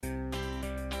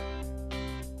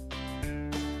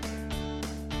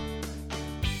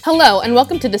Hello, and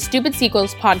welcome to the Stupid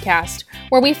Sequels podcast,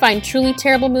 where we find truly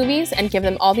terrible movies and give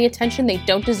them all the attention they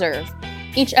don't deserve.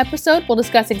 Each episode will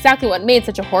discuss exactly what made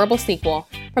such a horrible sequel,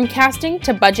 from casting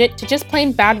to budget to just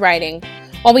plain bad writing.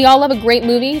 While we all love a great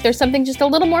movie, there's something just a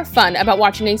little more fun about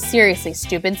watching a seriously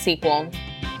stupid sequel.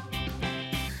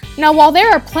 Now, while there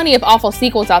are plenty of awful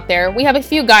sequels out there, we have a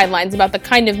few guidelines about the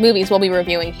kind of movies we'll be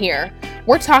reviewing here.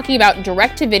 We're talking about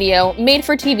direct-to-video,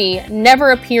 made-for-TV, never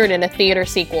appeared in a theater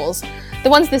sequels. The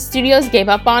ones the studios gave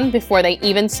up on before they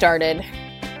even started.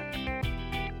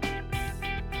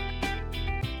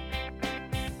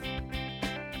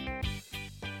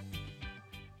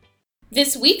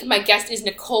 This week, my guest is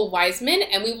Nicole Wiseman,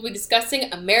 and we will be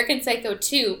discussing American Psycho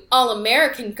 2,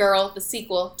 All-American Girl, the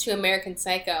sequel to American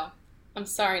Psycho. I'm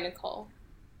sorry, Nicole.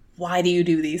 Why do you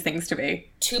do these things to me?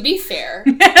 To be fair,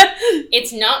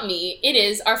 it's not me, it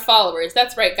is our followers.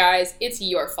 That's right, guys, it's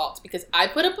your fault, because I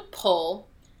put up a poll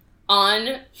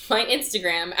on my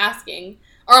Instagram asking,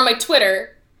 or on my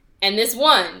Twitter, and this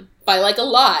won by like a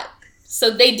lot.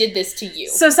 So they did this to you.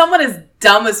 So someone is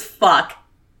dumb as fuck.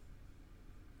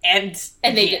 And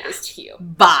they did this to you.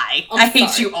 Bye. I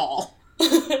hate sorry. you all.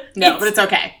 No, but it's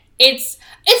okay. It's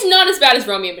not as bad as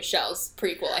Romeo and Michelle's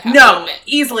prequel, I have to admit.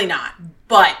 Easily not.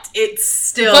 But it's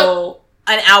still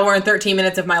an hour and 13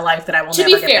 minutes of my life that I will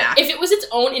never get back. If it was its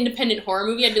own independent horror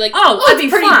movie, I'd be like, it'd be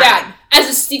pretty fine. bad. As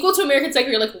a sequel to American Psycho,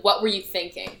 you're like, what were you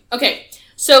thinking? Okay,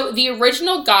 so the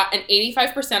original got an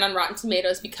 85% on Rotten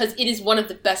Tomatoes because it is one of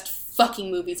the best fucking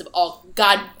movies of all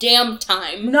goddamn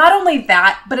time. Not only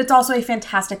that, but it's also a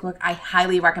fantastic book. I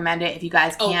highly recommend it. If you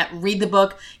guys can't read the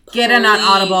book, get it on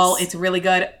Audible. It's really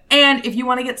good. And if you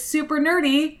want to get super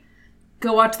nerdy,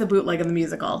 go watch the bootleg of the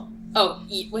musical. Oh,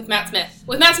 with Matt Smith.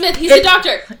 With Matt Smith, he's the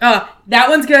doctor. That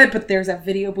one's good, but there's a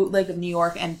video bootleg of New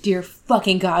York, and dear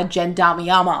fucking God, Jen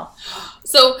Damiyama.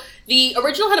 So, the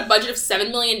original had a budget of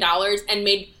 $7 million and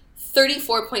made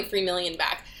 $34.3 million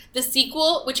back. The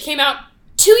sequel, which came out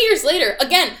 2 years later,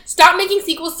 again, stop making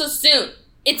sequels so soon.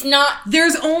 It's not...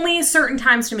 There's only certain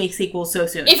times to make sequels so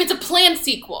soon. If it's a planned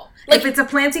sequel. If it's a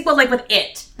planned sequel, like with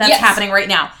It, that's happening right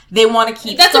now. They want to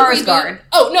keep Skarsgård.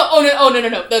 No.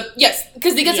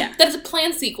 Because that's a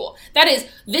planned sequel.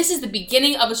 This is the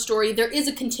beginning of a story. There is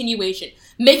a continuation.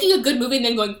 Making a good movie and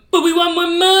then going, but we want more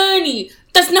money.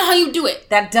 That's not how you do it.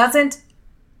 That doesn't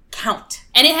count.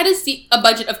 And it had a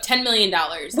budget of $10 million.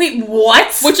 Wait,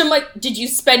 what? Which I'm like, did you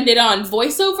spend it on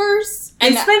voiceovers?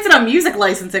 They spent it on music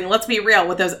licensing, let's be real,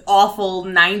 with those awful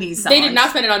 90s songs. They did not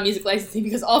spend it on music licensing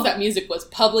because all of that music was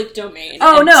public domain.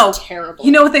 Oh, no. It's terrible.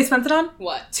 You know what they spent it on?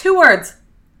 What? 2 words.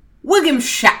 William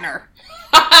Shatner.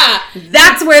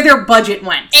 That's where their budget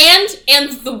went.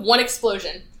 And the one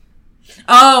explosion.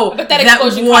 Oh, but that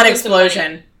one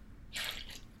explosion.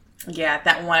 Yeah,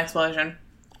 that one explosion.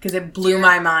 Because it blew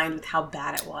my mind with how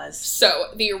bad it was. So,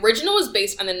 the original was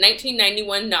based on the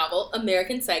 1991 novel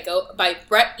American Psycho by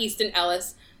Bret Easton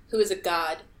Ellis, who is a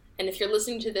god. And if you're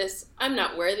listening to this, I'm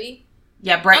not worthy.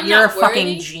 Yeah, Bret, you're a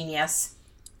fucking genius.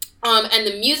 And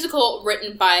the musical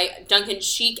written by Duncan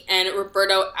Sheik and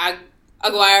Roberto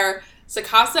Aguirre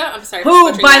Sacasa. I'm sorry.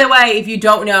 Who, by the way, if you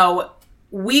don't know,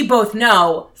 we both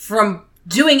know from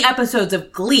doing episodes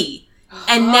of Glee.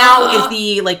 And now is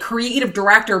the, creative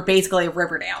director, basically, of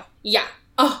Riverdale. Yeah.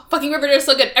 Oh, fucking Riverdale is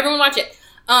so good. Everyone watch it.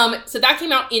 So that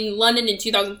came out in London in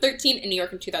 2013, in New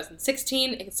York in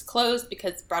 2016. It's closed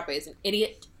because Broadway is an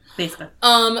idiot. Basically.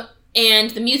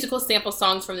 And the musical sample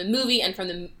songs from the movie and from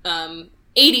the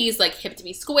 80s, like Hip to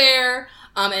Be Square.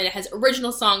 And it has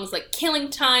original songs like Killing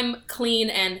Time, Clean,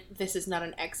 and This Is Not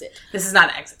an Exit. This Is Not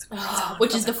an Exit.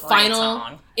 Which is the final...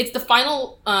 Song. It's the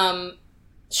final...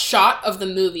 shot of the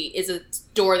movie is a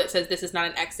door that says this is not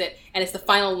an exit, and it's the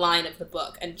final line of the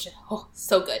book, and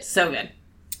so good. So good.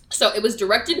 So it was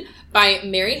directed by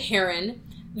Mary Herron.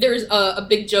 There's a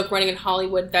big joke running in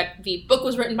Hollywood that the book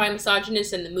was written by a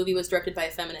misogynist and the movie was directed by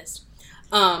a feminist.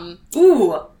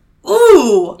 Ooh.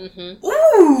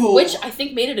 Which I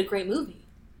think made it a great movie.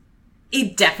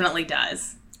 It definitely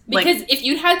does. Because if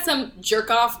you'd had some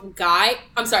jerk-off guy...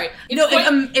 I'm sorry.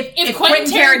 If Quentin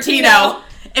Tarantino...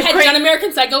 had done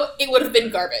American Psycho, it would have been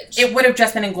garbage. It would have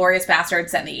just been Inglourious Basterds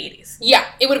set in the 80s. Yeah,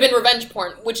 it would have been revenge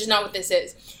porn, which is not what this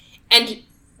is. And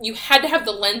you had to have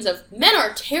the lens of, men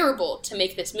are terrible to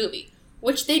make this movie,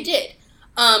 which they did.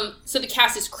 So the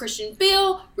cast is Christian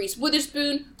Bale, Reese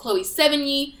Witherspoon, Chloe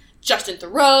Sevigny, Justin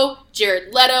Theroux,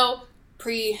 Jared Leto,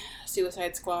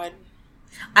 pre-Suicide Squad.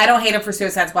 I don't hate him for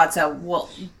Suicide Squad, so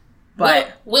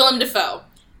Willem Dafoe.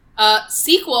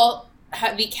 Sequel,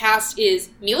 the cast is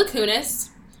Mila Kunis,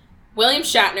 William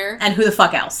Shatner. And who the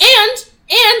fuck else?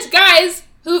 And guys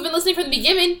who have been listening from the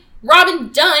beginning,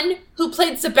 Robin Dunn, who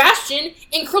played Sebastian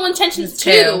in Cruel Intentions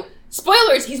 2.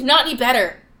 Spoilers, he's not any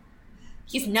better.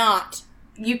 He's not.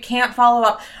 You can't follow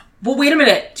up. Well, wait a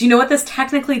minute. Do you know what this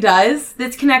technically does?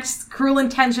 This connects Cruel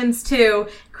Intentions 2,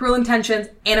 Cruel Intentions,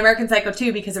 and American Psycho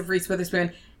 2 because of Reese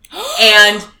Witherspoon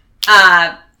and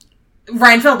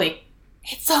Ryan Phillippe.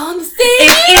 It's on the same.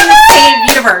 It's in the same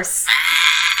universe.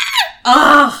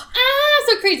 Ugh.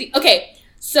 So crazy. Okay,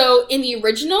 so in the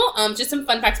original, just some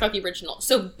fun facts about the original.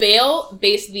 So Bale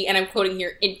based the, and I'm quoting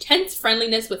here, intense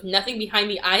friendliness with nothing behind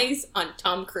the eyes on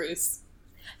Tom Cruise.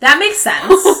 That makes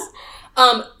sense.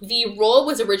 The role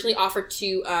was originally offered to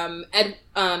Ewan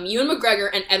McGregor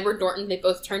and Edward Norton. They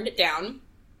both turned it down.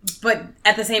 But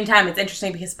at the same time, it's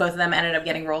interesting because both of them ended up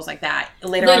getting roles like that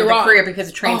later on in their career because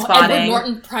of Trainspotting. Edward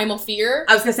Norton, Primal Fear.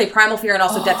 I was going to say Primal Fear and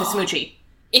also Death to Smoochie.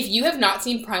 If you have not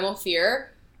seen Primal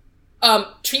Fear,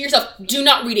 treat yourself. Do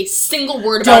not read a single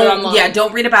word about it online. Yeah,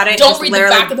 don't read about it. Don't read the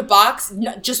back of the box.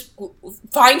 No, just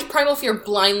find Primal Fear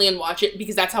blindly and watch it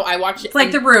because that's how I watched it. It's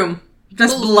like The Room.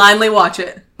 Just blindly watch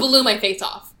it. Blew my face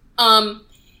off.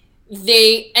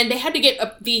 They had to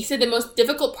get they said the most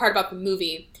difficult part about the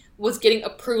movie was getting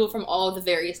approval from all of the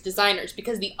various designers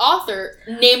because the author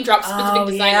name drops specific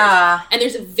designers. Yeah. And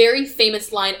there's a very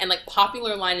famous line and like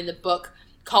popular line in the book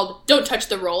called "Don't touch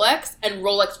the Rolex," and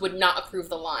Rolex would not approve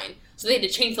the line. So they had to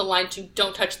change the line to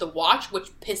 "Don't touch the watch," which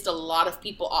pissed a lot of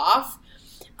people off.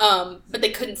 But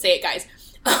they couldn't say it, guys.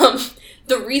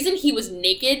 The reason he was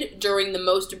naked during the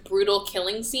most brutal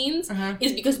killing scenes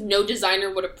is because no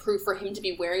designer would approve for him to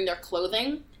be wearing their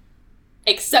clothing.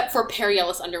 Except for Perry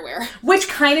Ellis underwear. Which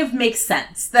kind of makes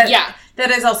sense. That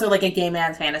is also like a gay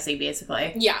man's fantasy,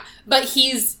 basically. Yeah. But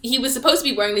he was supposed to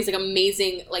be wearing these like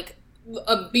amazing, like,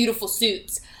 beautiful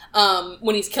suits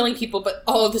when he's killing people, but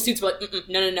all of the suits were like,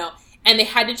 no. And they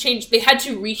had to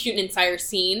reshoot an entire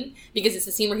scene because it's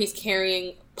the scene where he's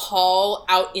carrying Paul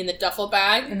out in the duffel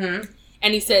bag. Mm-hmm.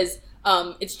 And he says,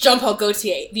 it's Jean-Paul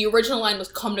Gaultier. The original line was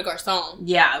Comme des Garçons.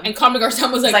 Yeah. And Comme des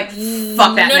Garçons was like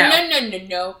fuck that,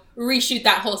 no. Reshoot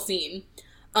that whole scene.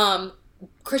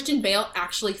 Christian Bale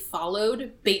actually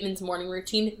followed Bateman's morning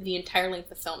routine the entire length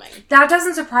of filming. That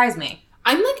doesn't surprise me.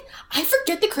 I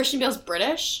forget that Christian Bale's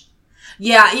British.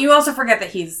 Yeah, you also forget that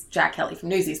he's Jack Kelly from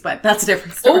Newsies, but that's a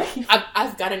different story. Oh,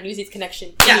 I've got a Newsies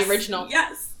connection in the original.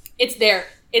 Yes. It's there,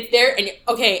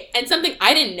 and something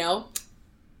I didn't know.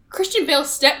 Christian Bale's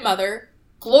stepmother,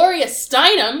 Gloria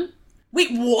Steinem. Wait,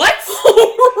 what?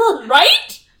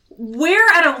 Right? Where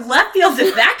out of left field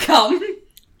did that come?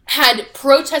 Had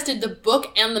protested the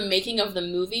book and the making of the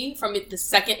movie from the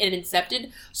second it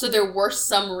incepted. So there were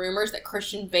some rumors that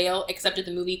Christian Bale accepted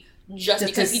the movie just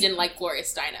because he didn't like Gloria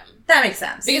Steinem. That makes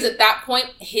sense. Because at that point,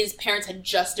 his parents had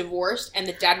just divorced and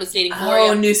the dad was dating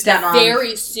Gloria new stepmom.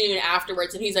 Very soon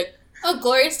afterwards. And he's like, oh,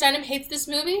 Gloria Steinem hates this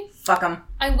movie? Fuck him.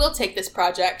 I will take this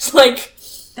project. Like,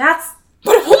 that's...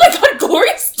 But oh my god,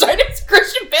 Gloria Steinem's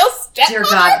Christian Bale's stepmother? Dear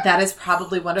God, that is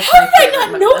probably one of my favorite How did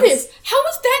I not know this? How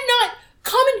is that not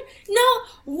common? No,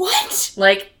 what?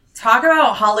 Like, talk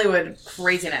about Hollywood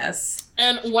craziness.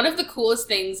 And one of the coolest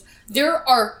things, there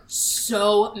are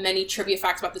so many trivia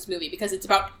facts about this movie because it's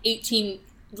about 18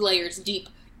 layers deep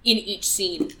in each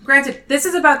scene. Granted, this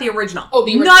is about the original. Oh,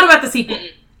 the original. Not about the sequel.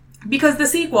 Because the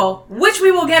sequel, which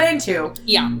we will get into,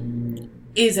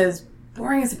 is as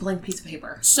boring as a blank piece of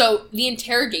paper. So, the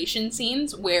interrogation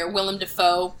scenes where Willem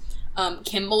Dafoe,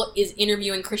 Kimball, is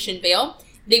interviewing Christian Bale,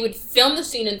 they would film the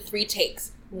scene in 3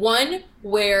 takes. One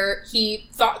where he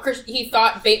thought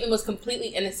Bateman was completely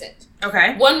innocent.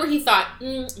 Okay. One where he thought,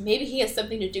 maybe he has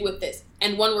something to do with this.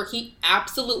 And one where he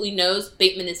absolutely knows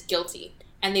Bateman is guilty.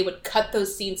 And they would cut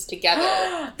those scenes together.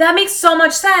 That makes so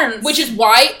much sense. Which is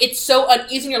why it's so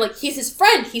uneasy. And you're like, he's his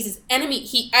friend. He's his enemy.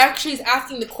 He actually is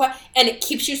asking the question. And it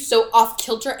keeps you so off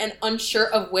kilter and unsure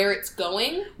of where it's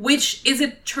going. Which is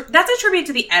that's a tribute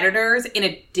to the editors in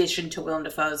addition to Willem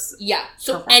Dafoe's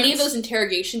So any of those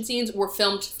interrogation scenes were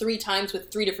filmed 3 times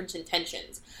with 3 different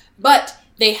intentions. But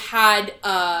they had...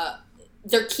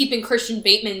 they're keeping Christian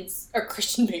Bale,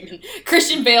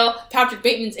 Patrick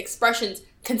Bateman's expressions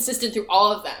consistent through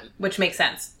all of them. Which makes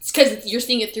sense. It's because you're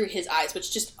seeing it through his eyes,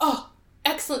 which just,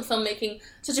 excellent filmmaking,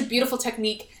 such a beautiful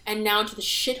technique, and now to the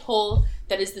shithole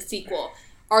that is the sequel.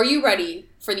 Are you ready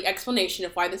for the explanation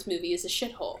of why this movie is a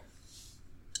shithole?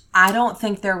 I don't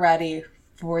think they're ready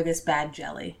for this bad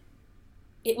jelly.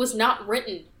 It was not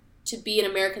written to be an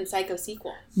American Psycho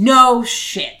sequel. No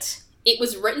shit. It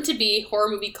was written to be a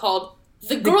horror movie called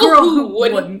The Girl Who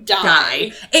Wouldn't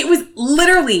Die. It was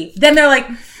literally, then they're like,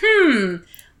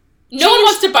 no one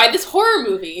wants to buy this horror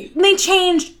movie. They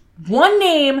changed one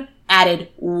name, added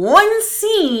one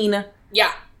scene.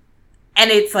 Yeah. And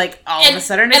it's like, all of a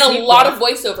sudden and a lot of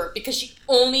voiceover, because she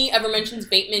only ever mentions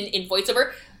Bateman in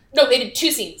voiceover. No, they did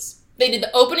 2 scenes. They did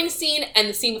the opening scene and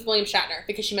the scene with William Shatner,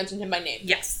 because she mentioned him by name.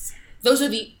 Yes. Those are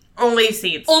the only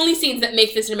scenes that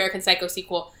make this an American Psycho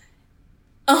sequel.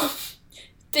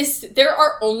 There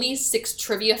are only 6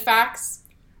 trivia facts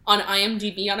on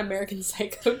IMDb on American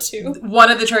Psycho 2. One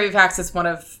of the trivia facts is one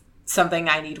of something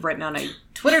I need written on a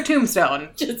Twitter tombstone.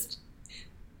 Just...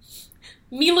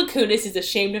 Mila Kunis is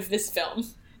ashamed of this film.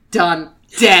 Done.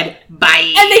 Dead.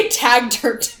 Bye. And they tagged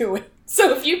her to it.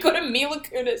 So if you go to Mila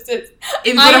Kunis' if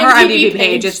you go to her IMDb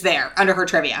page, it's there, under her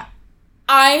trivia.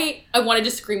 I wanted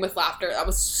to scream with laughter. That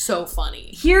was so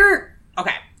funny.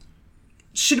 Okay.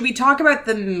 Should we talk about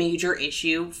the major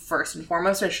issue first and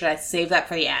foremost, or should I save that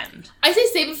for the end? I say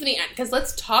save it for the end, because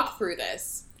let's talk through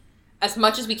this as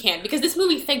much as we can. Because this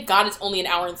movie, thank God, is only an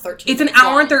hour and 13 minutes. It's an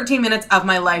hour and 13 minutes of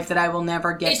my life that I will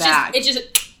never get back. It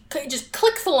just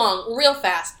clicks along real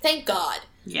fast. Thank God.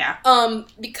 Yeah.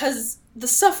 Because the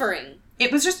suffering.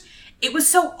 It was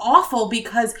so awful,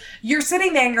 because you're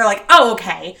sitting there and you're like, oh,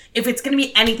 okay, if it's going to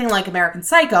be anything like American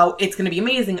Psycho, it's going to be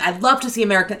amazing. I'd love to see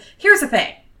Here's the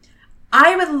thing.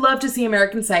 I would love to see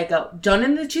American Psycho done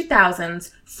in the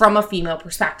 2000s from a female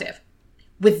perspective,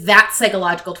 with that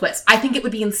psychological twist. I think it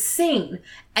would be insane,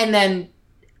 and then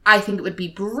I think it would be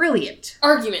brilliant.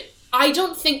 Argument. I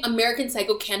don't think American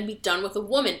Psycho can be done with a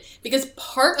woman, because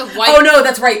part of why... Oh, no,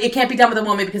 that's right. It can't be done with a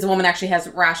woman because a woman actually has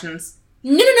rations.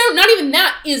 No, not even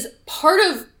that. Is part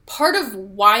of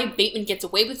why Bateman gets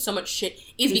away with so much shit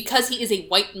is because he is a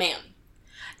white man.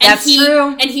 That's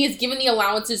true. And he is given the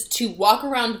allowances to walk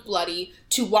around bloody,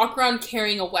 to walk around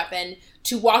carrying a weapon,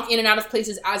 to walk in and out of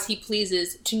places as he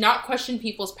pleases, to not question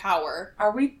people's power.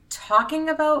 Are we talking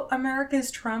about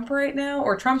America's Trump right now?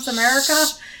 Or Trump's America?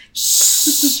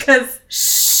 Because...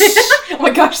 oh my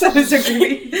gosh, that was so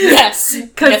creepy. Yes.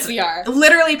 Yes, we are.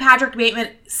 Literally, Patrick Bateman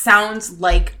sounds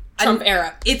like... Trump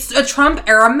era. It's a Trump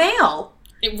era male.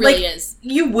 It really is.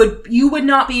 You would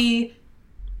not be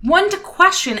one to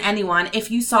question anyone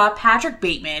if you saw Patrick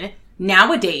Bateman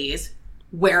nowadays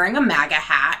wearing a MAGA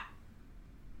hat,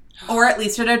 or at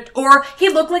least or he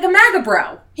looked like a MAGA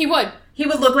bro. He would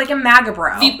look like a MAGA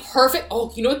bro. You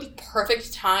know what the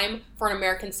perfect time for an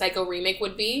American Psycho remake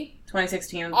would be?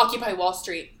 2016. Occupy Wall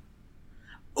Street.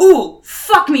 Ooh,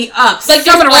 fuck me up. Like,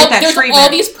 there's all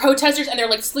these protesters, and they're,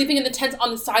 like, sleeping in the tents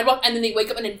on the sidewalk, and then they wake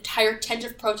up and an entire tent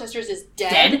of protesters is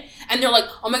dead. And they're like,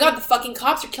 oh my god, the fucking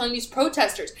cops are killing these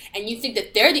protesters. And you think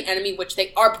that they're the enemy, which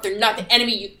they are, but they're not the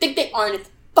enemy you think they are, and it's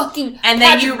fucking And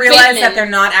then you realize that they're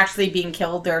not actually being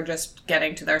killed, they're just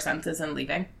getting to their senses and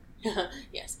leaving.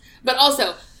 Yes. But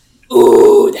also...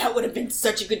 Ooh, that would have been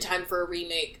such a good time for a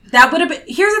remake. That would have been...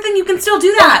 Here's the thing, you can still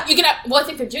do that. I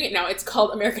think they're doing it now. It's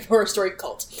called American Horror Story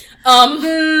Cult. Kind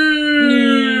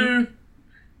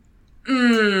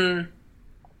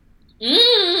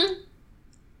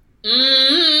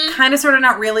of, sort of,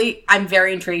 not really. I'm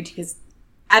very intrigued, because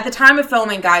at the time of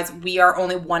filming, guys, we are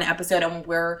only 1 episode, and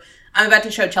I'm about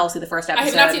to show Chelsea the first episode. I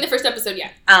have not seen the first episode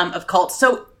yet. Of Cult.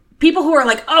 So... people who are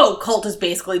like, oh, Cult is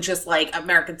basically just like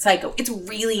American Psycho. It's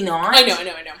really not. I know.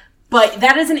 But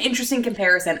that is an interesting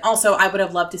comparison. Also, I would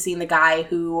have loved to seen the guy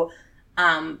who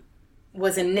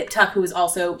was in Nip Tuck, who was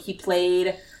also, he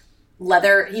played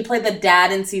the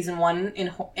dad in season 1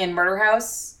 in Murder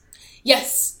House.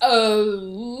 Yes.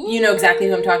 Oh. You know exactly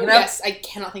who I'm talking about? Yes, I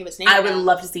cannot think of his name. I would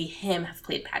love to see him have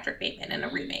played Patrick Bateman in a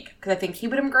remake, because I think he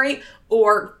would have been great.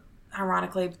 Or,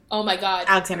 ironically, oh my god,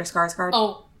 Alexander Skarsgård.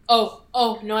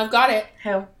 Oh, no, I've got it.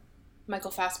 Who?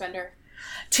 Michael Fassbender.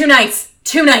 Too nice.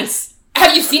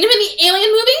 Have you seen him in the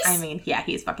Alien movies? I mean, yeah,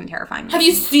 he's fucking terrifying. Have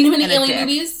you seen him in the Alien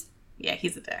movies? Yeah,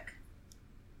 he's a dick.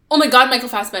 Oh my god, Michael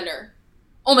Fassbender.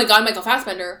 Oh my god, Michael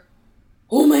Fassbender.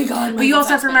 But you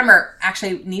also have to remember,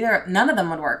 actually, none of them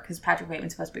would work, because Patrick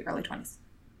Bateman's supposed to be early 20s.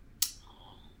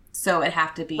 So it'd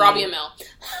have to be... Robbie Amell.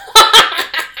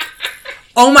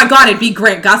 Oh my god, it'd be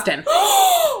Grant Gustin.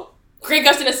 Grant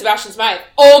Gustin as Sebastian Smythe.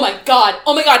 Oh my god,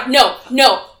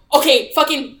 no. Okay,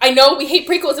 fucking, I know we hate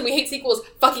prequels and we hate sequels.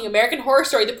 Fucking American Horror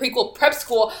Story, the prequel, Prep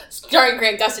School, starring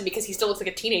Grant Gustin, because he still looks like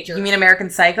a teenager. You mean American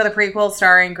Psycho, the prequel,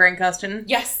 starring Grant Gustin?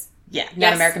 Yes. Yeah,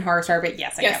 not American Horror Story, but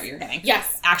yes, I get what you're getting.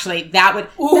 Yes. Actually, that'd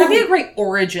be a great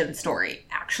origin story,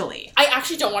 actually. I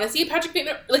actually don't want to see a Patrick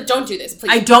Bateman, don't do this,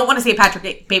 please. I don't want to see a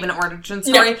Patrick Bateman origin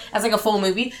story as like a full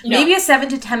movie. No. Maybe a 7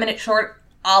 to 10 minute short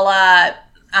a la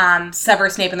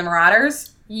Severus Snape and the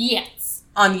Marauders. Yes.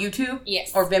 On YouTube?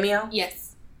 Yes. Or Vimeo?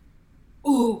 Yes.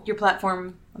 Ooh. Your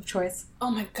platform of choice.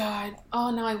 Oh my god.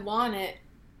 Oh, now I want it.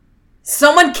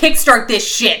 Someone kickstart this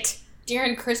shit.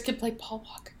 Darren Criss could play Paul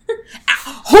Walker.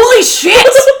 Holy shit!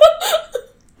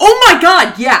 Oh my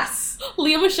god, yes.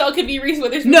 Lea Michele could be Reese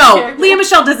Witherspoon's No, character. Lea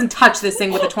Michele doesn't touch this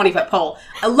thing with a 20-foot pole.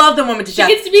 I love the woman to death.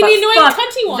 She gets to be the annoying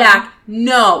cunty one. Zach,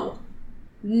 no.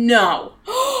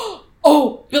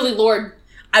 Oh, Billy Lord.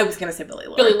 I was going to say Billy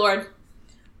Lord. Billy Lord.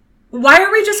 Why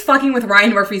are we just fucking with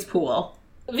Ryan Murphy's pool?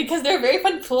 Because they're a very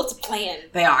fun pool to play in.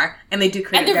 They are. And they do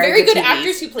create and they're very good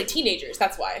actors who play teenagers.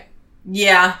 That's why.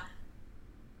 Yeah.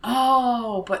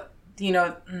 Oh, but,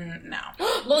 no.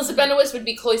 Melissa Benoist would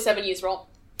be Chloe Sevigny's role.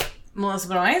 Melissa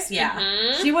Benoist? Yeah.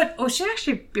 Mm-hmm. She would. Oh, she'd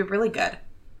actually be really good.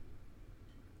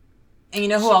 And you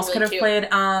know who She's else really could have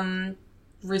played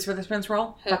Reese Witherspoon's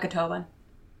role? Who? Becca Tobin.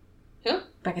 Who?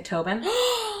 Becca Tobin.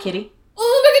 Kitty.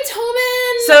 Oh, Becca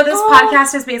Tobin! So this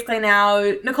podcast is basically now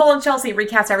Nicole and Chelsea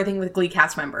recast everything with Glee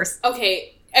cast members.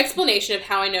 Okay, explanation of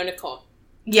how I know Nicole.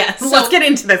 Yes, So let's get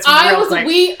into this real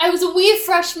quick. I was a wee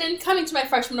freshman coming to my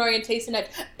freshman orientation at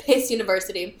Pace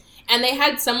University, and they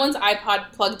had someone's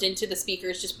iPod plugged into the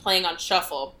speakers just playing on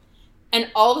shuffle.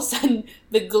 And all of a sudden,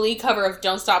 the Glee cover of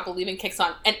Don't Stop Believing kicks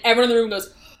on, and everyone in the room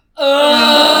goes,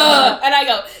 ugh! And I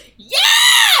go,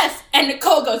 yes! And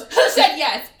Nicole goes, who said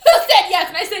yes? Who said yes?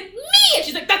 And I said, me! And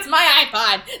she's like, that's my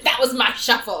iPod. That was my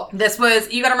shuffle. This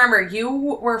was, you gotta remember, you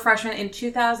were a freshman in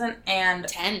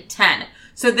 2010.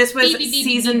 So this was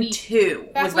season 2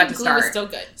 was about to start. Was still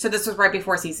good. So this was right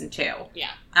before season 2. Yeah.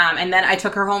 And then I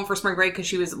took her home for spring break because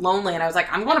she was lonely, and I was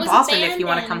like, I'm going to Boston if you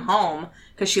want to come home,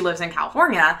 because she lives in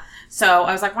California. So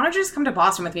I was like, why don't you just come to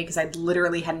Boston with me, because I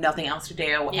literally had nothing else to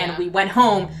do. Yeah. And we went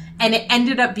home, and it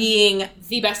ended up being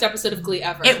the best episode of Glee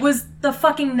ever. It was the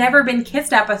fucking Never Been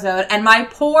Kissed episode, and my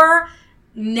poor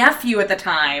nephew at the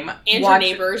time and your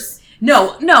neighbors.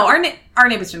 No, our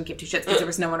neighbors didn't give two shits because there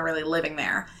was no one really living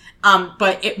there.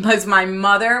 But it was my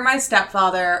mother, my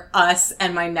stepfather, us,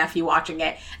 and my nephew watching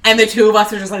it. And the two of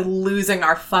us were just like losing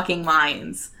our fucking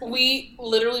minds. We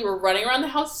literally were running around the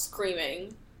house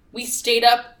screaming. We stayed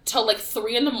up till like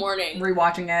 3 a.m.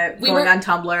 Rewatching it, going on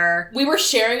Tumblr. We were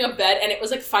sharing a bed, and it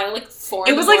was like finally like 4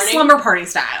 a.m. It was like slumber party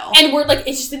style. And we're like,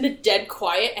 it's just in the dead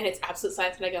quiet, and it's absolute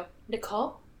silence. And I go,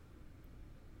 Nicole?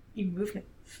 You moved me.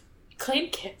 Claim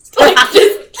kissed. Like,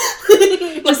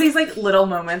 just these like little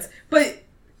moments. But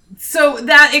so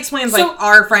that explains like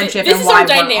our friendship and why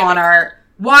we're on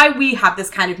why we have this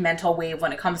kind of mental wave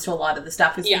when it comes to a lot of the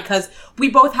stuff is because we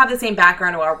both have the same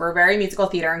background where we're very musical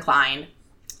theater inclined.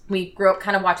 We grew up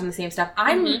kind of watching the same stuff.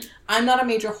 I'm not a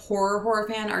major horror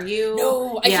fan. Are you?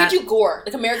 No, I can't do gore.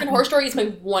 Like American Horror Story is my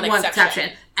one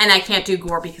exception. And I can't do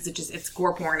gore because it's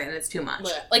gore porn and it's too much.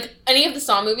 Like any of the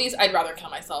Saw movies, I'd rather kill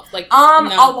myself. Like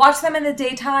I'll watch them in the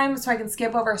daytime so I can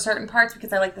skip over certain parts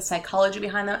because I like the psychology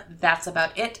behind them. That's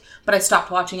about it. But I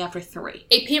stopped watching after 3.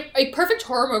 A perfect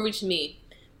horror movie to me.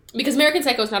 Because American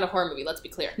Psycho is not a horror movie, let's be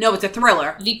clear. No, it's a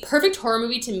thriller. The perfect horror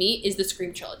movie to me is the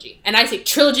Scream trilogy. And I say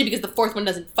trilogy because the 4th one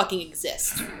doesn't fucking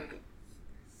exist.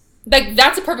 Like,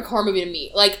 that's a perfect horror movie to me.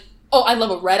 Like, I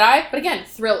love a red eye, but again,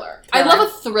 thriller. I love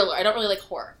a thriller. I don't really like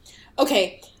horror.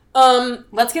 Okay,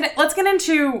 let's get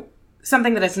into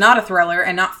something that is not a thriller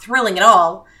and not thrilling at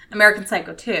all, American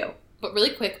Psycho 2. But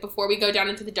really quick, before we go down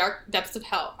into the dark depths of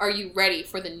hell, are you ready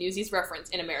for the Newsies reference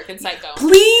in American Psycho?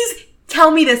 Please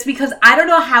tell me this, because I don't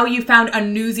know how you found a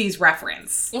Newsies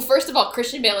reference. Well, first of all,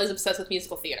 Christian Bale is obsessed with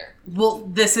musical theater. Well,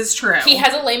 this is true. He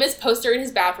has a lamest poster in his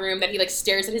bathroom that he, like,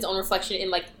 stares at his own reflection in,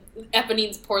 like,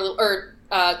 Eponine's poor little,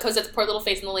 Cosette's poor little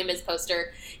face in the lamest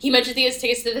poster. He mentions he has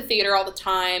tickets to the theater all the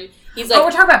time. He's like... Oh,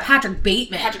 we're talking about Patrick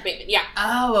Bateman. Patrick Bateman, yeah.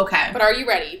 Oh, okay. But are you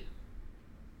ready?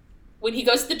 When he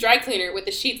goes to the dry cleaner with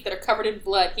the sheets that are covered in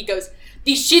blood, he goes,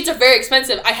 "These sheets are very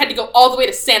expensive. I had to go all the way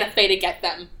to Santa Fe to get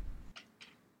them."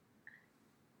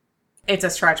 It's a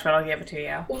stretch, but I'll give it to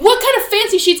you. What kind of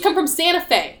fancy sheets come from Santa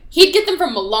Fe? He'd get them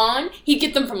from Milan. He'd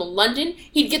get them from London.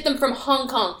 He'd get them from Hong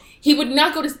Kong. He would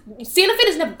not go to... Santa Fe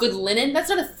doesn't have good linen. That's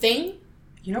not a thing.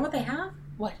 You know what they have?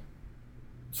 What?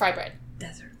 Fry bread.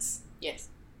 Deserts. Yes.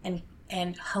 And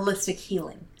holistic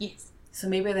healing. Yes. So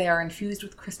maybe they are infused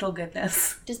with crystal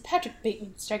goodness. Does Patrick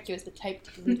Bateman strike you as the type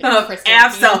to believe in crystal?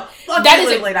 Absolutely. That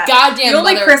is a goddamn The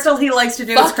only crystal he likes to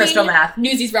do is crystal meth.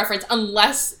 Newsies reference,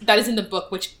 unless that is in the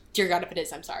book, which, dear God, if it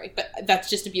is, I'm sorry. But that's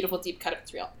just a beautiful deep cut if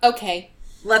it's real. Okay.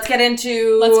 Let's get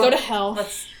into... Let's go to hell.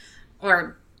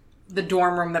 Or the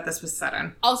dorm room that this was set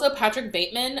in. Also, Patrick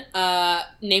Bateman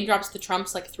name drops the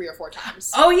Trumps like 3 or 4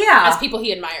 times. Oh, yeah. As people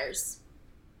he admires.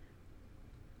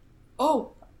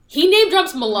 Oh. He name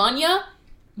drops Melania.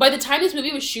 By the time this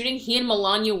movie was shooting, he and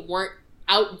Melania weren't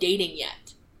out dating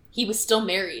yet. He was still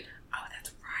married. Oh,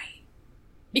 that's right.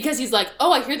 Because he's like,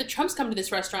 oh, I hear the Trumps come to this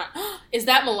restaurant. Is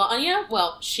that Melania?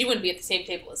 Well, she wouldn't be at the same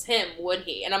table as him, would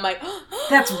he? And I'm like,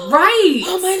 that's right.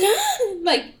 Oh my God.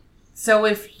 Like, so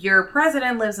if your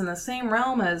president lives in the same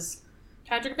realm as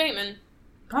Patrick Bateman,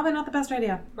 Probably not the best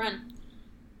idea. Run.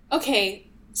 Okay,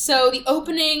 so the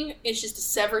opening is just a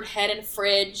severed head in a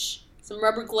fridge, some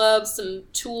rubber gloves, some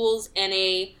tools, and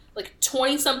a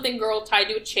 20-something girl tied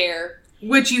to a chair.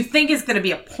 Which you think is going to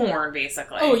be a porn,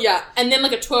 basically. Oh, yeah. And then, a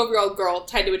 12-year-old girl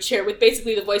tied to a chair with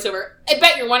basically the voiceover, I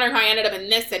bet you're wondering how I ended up in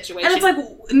this situation. And it's like,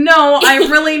 no,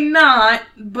 I'm really not,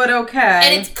 but okay.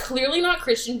 And it's clearly not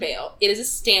Christian Bale. It is a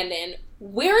stand-in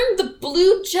wearing the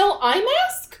blue gel eye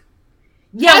mask?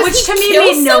 Yeah, which to me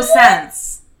made no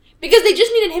sense. Because they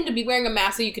just needed him to be wearing a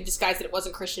mask so you could disguise that it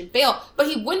wasn't Christian Bale, but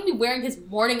he wouldn't be wearing his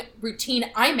morning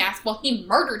routine eye mask while he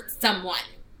murdered someone.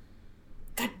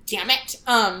 God damn it.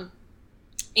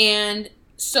 And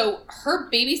so her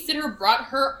babysitter brought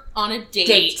her on a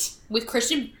date. With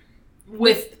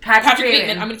Patrick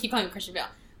Bateman. I'm going to keep calling him Christian Bale.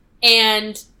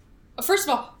 And first of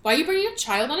all, why are you bringing a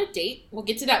child on a date? We'll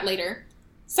get to that later.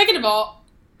 Second of all,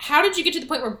 how did you get to the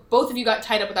point where both of you got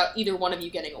tied up without either one of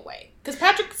you getting away? Because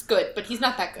Patrick's good, but he's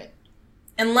not that good.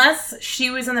 Unless she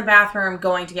was in the bathroom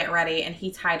going to get ready and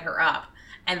he tied her up.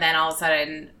 And then all of a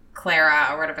sudden, Clara,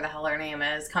 or whatever the hell her name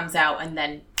is, comes out and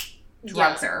then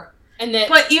drugs her.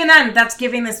 But even then, that's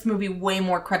giving this movie way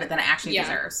more credit than it actually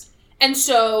deserves. And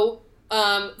so,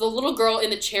 the little girl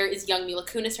in the chair is young Mila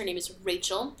Kunis. Her name is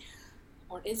Rachel.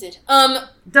 Or is it? Dun,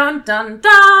 dun, dun!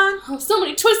 Oh, so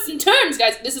many twists and turns,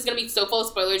 guys. This is going to be so full of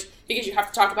spoilers because you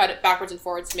have to talk about it backwards and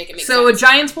forwards to make it make sense. So, a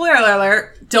giant spoiler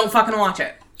alert. Don't fucking watch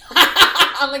it.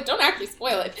 I'm like, don't actually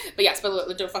spoil it. But yeah, spoiler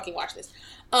alert. Don't fucking watch this.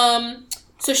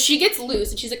 So she gets loose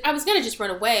and she's like, I was going to just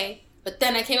run away. But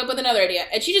then I came up with another idea.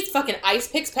 And she just fucking ice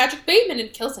picks Patrick Bateman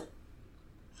and kills him.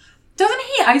 Doesn't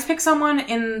he ice pick someone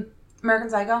in American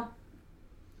Psycho?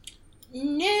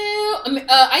 No.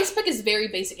 Ice pick is very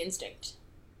Basic Instinct.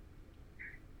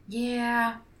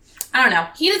 Yeah. I don't know.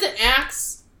 He does an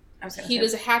axe. He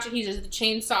does a hatchet. He does the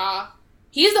chainsaw.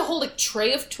 He has the whole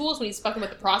tray of tools when he's fucking with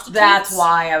the prostitutes. That's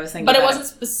why I was thinking But it wasn't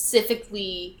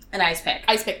specifically... an ice pick.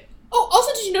 Ice pick. Oh,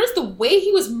 also, did you notice the way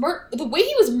he was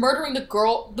murdering the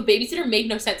girl, the babysitter, made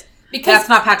no sense. Because that's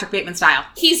not Patrick Bateman style.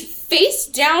 He's face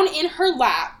down in her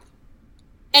lap,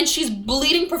 and she's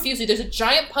bleeding profusely. There's a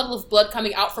giant puddle of blood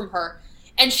coming out from her,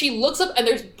 and she looks up, and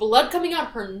there's blood coming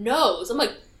out her nose. I'm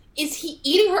like, is he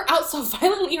eating her out so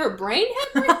violently her brain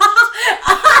hemorrhaged?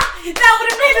 That would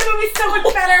have made the movie so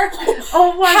much better.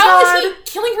 Oh my God. How is he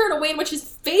killing her in a way in which his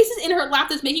face is in her lap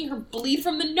that's making her bleed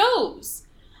from the nose?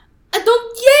 I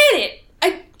don't get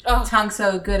it. Tongue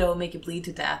so good it'll make you bleed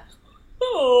to death.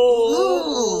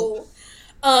 Oh.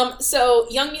 So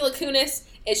young Mila Kunis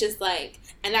is just like,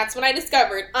 and that's when I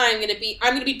discovered I'm gonna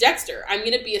be Dexter. I'm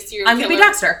gonna be a serial killer. I'm gonna be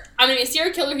Dexter. I'm gonna be a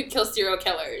serial killer who kills serial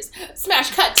killers.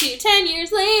 Smash cut to 10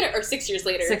 years later, or 6 years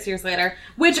later. 6 years later.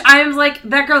 Which I'm like,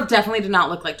 that girl definitely did not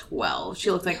look like 12.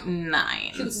 She looked like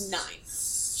 9. She was 9.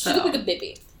 She looked like a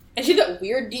baby. And she had that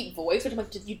weird, deep voice, which I'm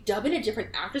like, did you dub in a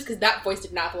different actress? Because that voice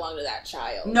did not belong to that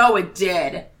child. No, it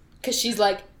did. Because she's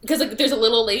like, there's a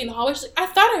little lady in the hallway. She's like, I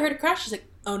thought I heard a crash. She's like,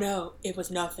 oh no, it was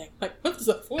nothing. I'm like, what's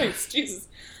that voice? Jesus.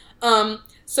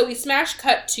 So we smash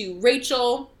cut to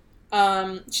Rachel.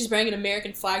 She's wearing an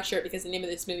American flag shirt because the name of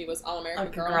this movie was All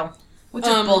American Girl. Which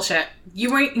is bullshit.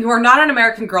 You are not an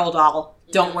American Girl doll.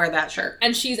 Don't wear that shirt.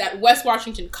 And she's at West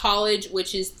Washington College,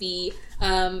 which is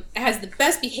has the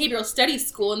best behavioral studies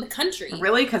school in the country.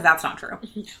 Really? Because that's not true.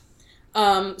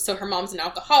 So her mom's an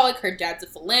alcoholic, her dad's a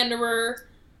philanderer.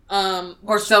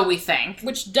 Or so we think.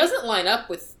 Which doesn't line up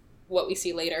with what we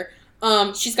see later.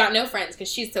 She's got no friends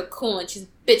because she's so cool and she's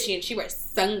bitchy and she wears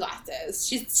sunglasses.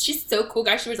 She's so cool,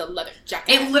 guys. She wears a leather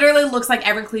jacket. It literally looks like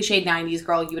every cliched 90s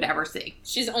girl you would ever see.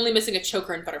 She's only missing a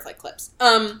choker and butterfly clips.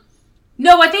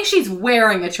 No, I think she's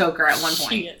wearing a choker at one point.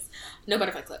 She is. No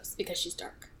butterfly clips because she's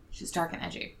dark. She's dark and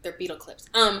edgy. They're beetle clips.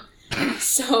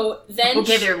 So then...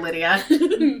 Okay there, Lydia.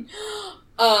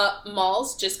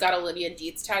 Malls just got a Lydia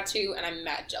Dietz tattoo, and I'm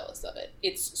mad jealous of it.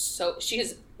 She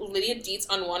has Lydia Dietz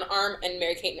on one arm and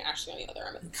Mary-Kate and Ashley on the other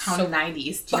arm. It's so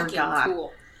 90s, dear God.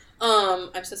 Cool.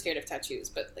 I'm so scared of tattoos,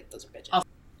 but those are bitches.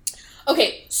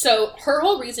 Okay, so her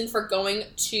whole reason for going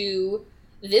to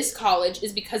this college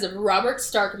is because of Robert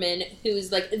Starkman, who's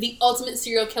the ultimate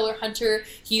serial killer hunter.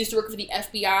 He used to work for the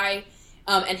FBI,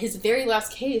 and his very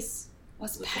last case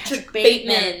was Patrick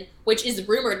Bateman, which is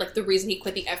rumored the reason he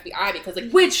quit the FBI because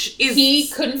he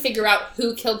couldn't figure out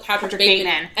who killed Patrick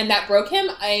Bateman, and that broke him.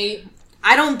 I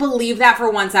don't believe that for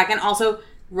 1 second. Also,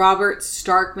 Robert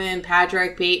Starkman,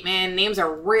 Patrick Bateman, names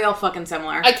are real fucking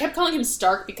similar. I kept calling him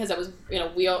Stark because I was in a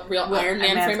real Iron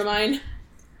Man frame of mind.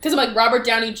 Because I'm like Robert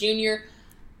Downey Jr.,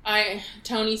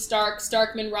 Tony Stark,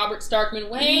 Starkman, Robert Starkman,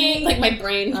 wait, my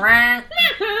brain.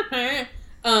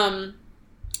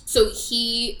 So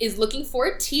he is looking for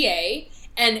a TA,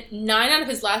 And 9 out of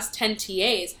his last 10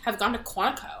 TAs have gone to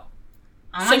Quantico.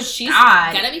 Oh so my she's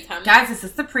God. gonna become... Guys, is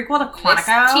this the prequel to Quantico?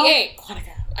 TA.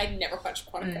 Quantico. I never watched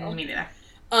Quantico. Me neither.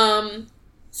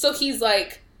 So he's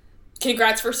like,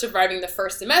 congrats for surviving the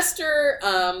first semester.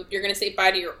 You're going to say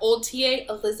bye to your old TA,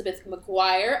 Elizabeth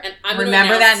McGuire. And I'm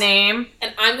Remember that name?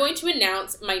 And I'm going to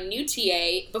announce my new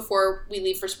TA before we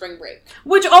leave for spring break.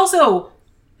 Which also,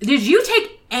 did you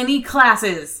take any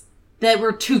classes that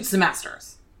were 2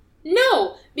 semesters?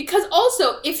 No, because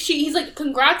also, he's like,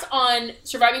 congrats on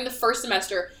surviving the first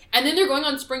semester, and then they're going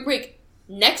on spring break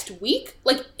next week?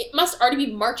 Like, it must already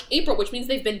be March, April, which means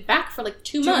they've been back for like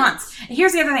 2 months.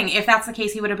 Here's the other thing. If that's the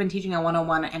case, he would have been teaching a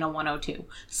 101 and a 102.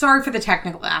 Sorry for the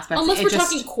technical aspects. Unless we're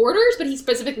talking quarters, but he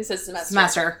specifically says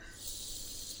semester.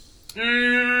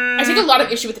 I take a lot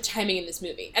of issue with the timing in this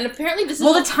movie. And apparently this is...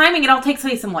 Well, the timing, it all takes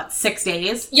place in, 6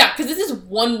 days? Yeah, because this is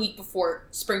 1 week before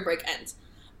spring break ends.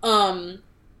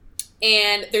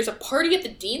 And there's a party at the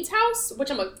dean's house,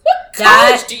 which I'm like, what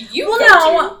college do you go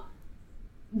to?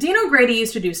 Dean O'Grady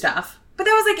used to do stuff, but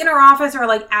that was in our office or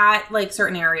at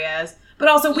certain areas. But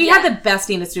also, we had the best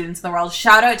dean of students in the world.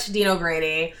 Shout out to Dean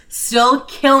O'Grady, still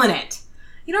killing it.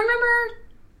 You don't remember?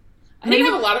 I didn't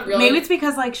have a lot of real... Maybe it's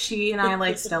because she and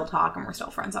I still talk and we're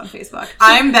still friends on Facebook.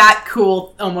 I'm that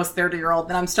cool, almost 30-year-old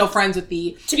that I'm still friends with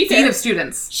the dean of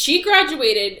students. She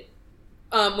graduated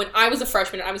when I was a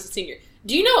freshman and I was a senior.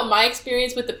 Do you know what my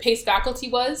experience with the PACE faculty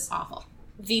was? Awful.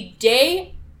 The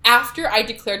day after I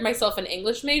declared myself an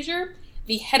English major,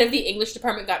 the head of the English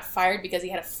department got fired because he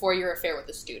had a 4-year affair with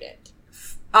a student.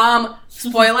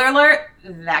 Spoiler alert,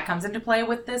 that comes into play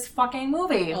with this fucking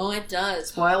movie. Oh, it does.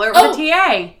 Spoiler with the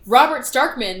TA. Robert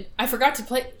Starkman, I forgot to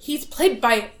play, he's played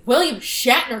by William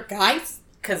Shatner, guys.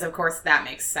 Because, of course, that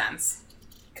makes sense.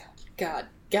 God.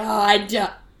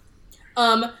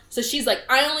 So she's like,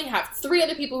 I only have 3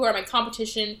 other people who are my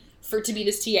competition to be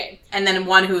this TA. And then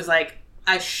one who's a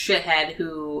shithead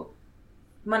who...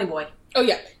 Money boy. Oh,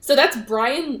 yeah. So that's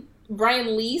Brian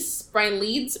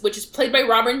Leeds, which is played by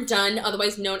Robert Dunn,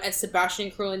 otherwise known as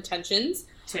Sebastian Cruel Intentions.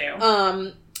 Too.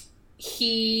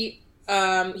 He's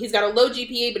got a low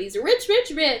GPA, but he's rich.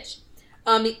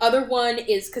 The other one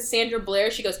is Cassandra Blair.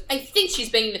 She goes, I think she's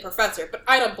banging the professor, but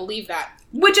I don't believe that.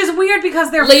 Which is weird because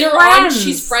they're Later friends. on,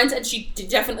 she's friends, and she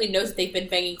definitely knows that they've been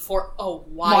banging for a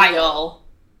while.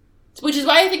 Which is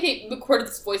why I think they recorded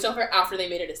this voiceover after they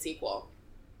made it a sequel.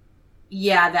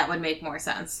 Yeah, that would make more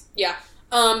sense. Yeah.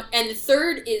 And the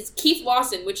third is Keith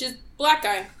Lawson, which is black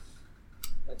guy.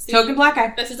 Token black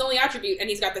guy. That's his only attribute, and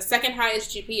he's got the second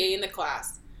highest GPA in the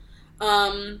class.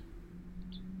 And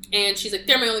she's like,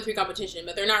 they're my only 3 competition,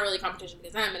 but they're not really competition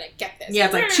because I'm going to get this. Yeah,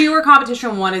 it's 2 are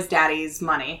competition, 1 is daddy's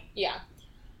money. Yeah.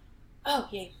 Oh,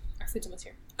 yay. Our food's almost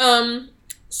here.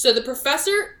 So the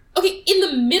professor... Okay, in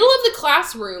the middle of the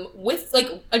classroom with,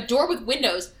 a door with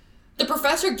windows, the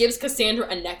professor gives Cassandra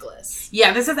a necklace.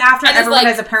 Yeah, this is after everyone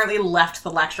has apparently left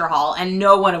the lecture hall, and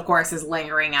no one, of course, is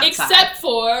lingering outside. Except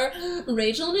for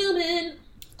Rachel Newman.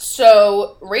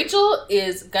 So, Rachel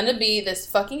is gonna be this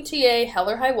fucking TA, hell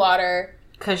or high water.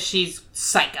 Because she's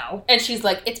psycho. And she's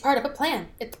like, it's part of a plan.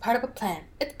 It's part of a plan.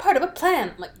 It's part of a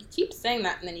plan. I'm like, you keep saying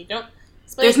that, and then you don't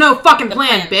explain. There's no fucking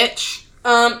plan, bitch.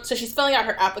 So she's filling out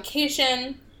her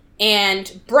application.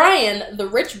 And Brian, the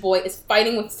rich boy, is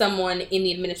fighting with someone in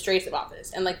the administrative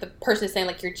office. And, the person is saying,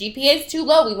 your GPA is too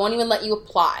low. We won't even let you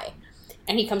apply.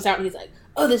 And he comes out and he's like,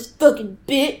 oh, this fucking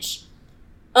bitch.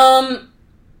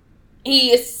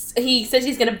 He says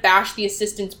he's going to bash the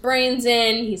assistant's brains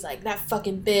in. He's like, that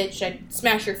fucking bitch. I'd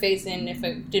smash her face in if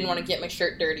I didn't want to get my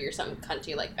shirt dirty or something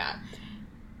cunty like that.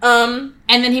 And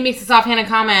then he makes this offhanded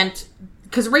comment...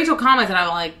 Because Rachel commented, I'm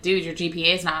like, dude, your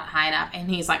GPA is not high enough. And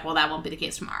he's like, well, that won't be the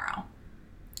case tomorrow.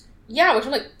 Yeah, which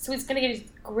I'm like, so he's going to get his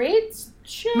grades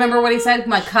checked? Remember what he said?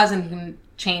 My cousin can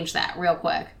change that real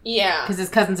quick. Yeah. Because his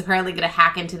cousin's apparently going to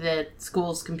hack into the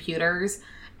school's computers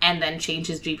and then change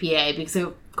his GPA. Because,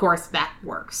 of course, that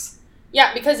works.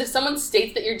 Yeah, because if someone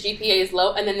states that your GPA is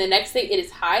low and then the next day it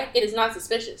is high, it is not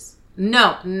suspicious.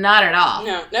 No, not at all.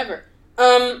 No, never.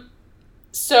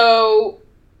 So...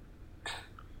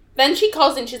 Then she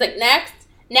calls in, she's like,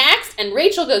 next, and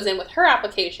Rachel goes in with her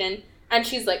application, and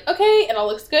she's like, okay, it all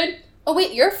looks good. Oh,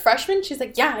 wait, you're a freshman? She's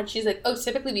like, yeah, and she's like, oh,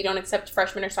 typically we don't accept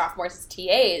freshmen or sophomores as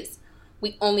TAs.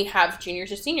 We only have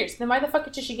juniors or seniors. Then why the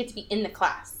fuck does she get to be in the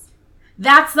class?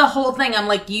 That's the whole thing. I'm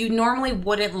like, you normally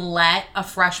wouldn't let a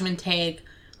freshman take,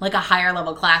 a higher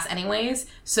level class anyways,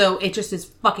 so it just is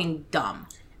fucking dumb.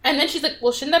 And then she's like,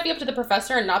 well, shouldn't that be up to the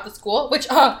professor and not the school? Which,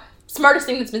 smartest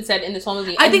thing that's been said in this whole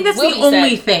movie. I think that's the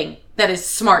only thing that is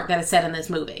smart that is said in this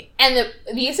movie. And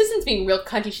the assistant's being real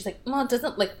cunty. She's like, well, it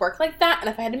doesn't, like, work like that. And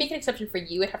if I had to make an exception for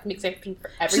you, I'd have to make an exception for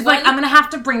everyone. She's like, I'm going to have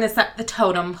to bring this up the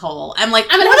totem pole. I'm like,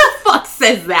 who the fuck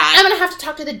says that? I'm going to have to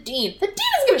talk to the dean. The dean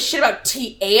doesn't give a shit about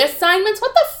TA assignments.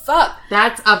 What the fuck?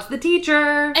 That's up to the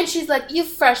teacher. And she's like, you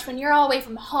freshmen, you're all away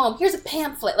from home. Here's a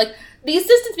pamphlet. Like, the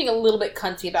assistant's being a little bit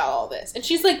cunty about all this. And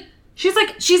she's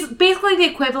basically the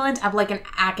equivalent of, like, an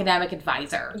academic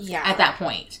advisor. Yeah. At that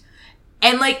point.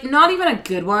 And, like, not even a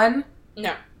good one.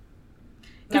 No.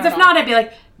 Because if not, I'd be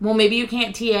like, well, maybe you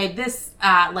can't TA this,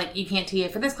 you can't TA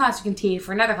for this class, you can TA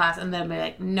for another class. And then I'd be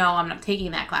like, no, I'm not taking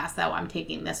that class, though. I'm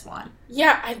taking this one.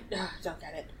 Yeah, I don't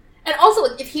get it. And also,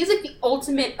 like, if he's, like, the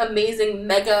ultimate, amazing,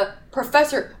 mega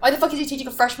professor, why the fuck is he teaching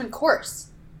a freshman course?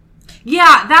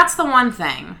 Yeah, that's the one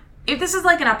thing. If this is,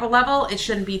 like, an upper level, it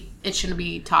shouldn't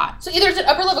be taught. So either it's an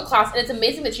upper level class, and it's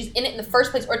amazing that she's in it in the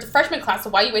first place, or it's a freshman class, so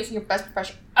why are you wasting your best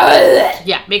professor?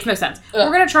 Yeah, makes no sense. Ugh.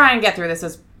 We're going to try and get through this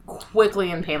as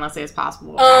quickly and painlessly as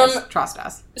possible, guys. Trust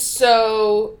us.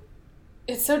 So,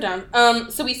 it's so dumb.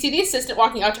 So we see the assistant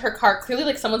walking out to her car, clearly,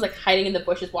 like, someone's, like, hiding in the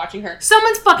bushes watching her.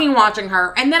 Someone's fucking watching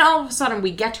her, and then all of a sudden we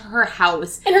get to her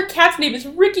house. And her cat's name is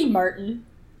Ricky Martin.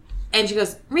 And she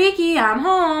goes, Ricky, I'm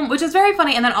home, which is very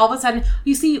funny. And then all of a sudden,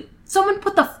 you see someone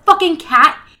put the fucking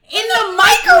cat in the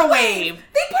microwave.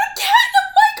 They put a cat in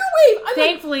the microwave.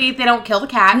 Thankfully, they don't kill the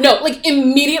cat. No, like,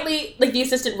 immediately, like, the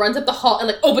assistant runs up the hall and,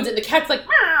 like, opens it. And the cat's like,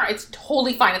 Arr! It's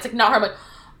totally fine. It's, like, not her. I'm like,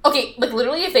 okay, like,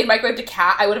 literally, if they'd microwaved a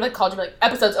cat, I would have, like, called you and be like,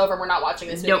 episode's over. We're not watching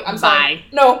this movie. Nope, I'm sorry.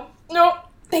 No.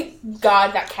 Thank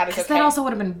God that cat is okay. That also would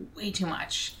have been way too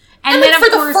much. And then, like, for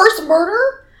the first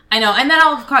murder? I know, and then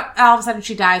all of a sudden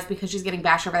she dies because she's getting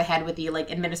bashed over the head with the,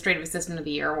 like, Administrative Assistant of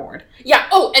the Year award. Yeah,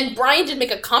 and Brian did make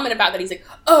a comment about that. He's like,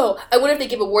 oh, I wonder if they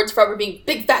give awards for her being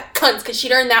big fat cunts, because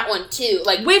she'd earned that one, too.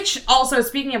 Like, which, also,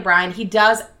 speaking of Brian, he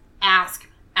does ask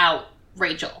out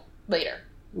Rachel. Later.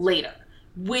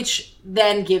 Which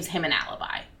then gives him an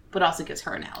alibi, but also gives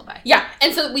her an alibi. Yeah,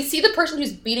 and so we see the person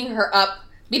who's beating up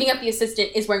the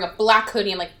assistant is wearing a black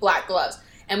hoodie and, like, black gloves.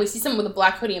 And we see someone with a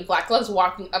black hoodie and black gloves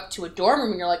walking up to a dorm room,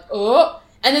 and you're like, oh.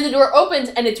 And then the door opens,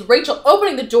 and it's Rachel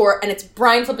opening the door, and it's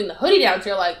Brian flipping the hoodie down.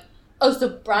 So you're like, oh, so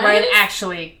Brian's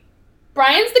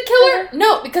the killer?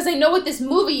 No, because I know what this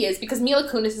movie is, because Mila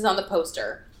Kunis is on the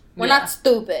poster. We're not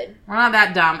stupid. We're not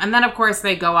that dumb. And then, of course,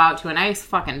 they go out to a nice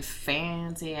fucking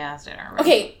fancy-ass dinner. Right?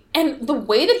 Okay, and the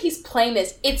way that he's playing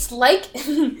this, it's like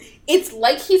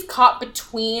he's caught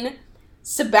between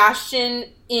Sebastian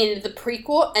in the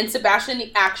prequel and Sebastian in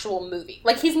the actual movie.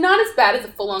 Like, he's not as bad as a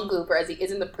full-on goober as he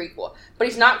is in the prequel, but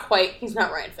he's not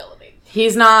Ryan Phillippe.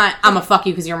 He's not, I'm a fuck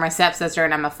you because you're my stepsister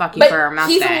and I'm a fuck you for a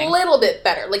Mustang. He's a little bit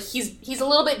better. Like, he's a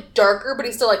little bit darker, but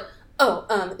he's still like,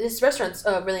 oh, this restaurant's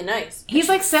really nice. He's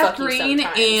like Seth Green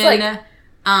in,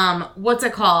 like, what's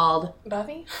it called?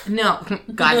 Buffy? No.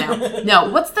 God, no. No,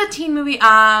 what's the teen movie?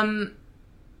 Can't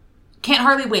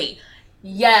Hardly Wait.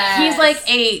 Yes. He's like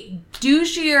a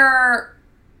douchier,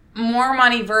 more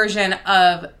money version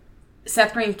of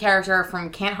Seth Green's character from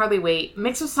Can't Hardly Wait,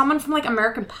 mixed with someone from, like,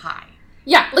 American Pie.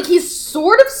 Yeah, like, he's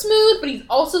sort of smooth, but he's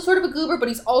also sort of a goober, but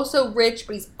he's also rich,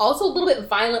 but he's also a little bit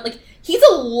violent. Like, he's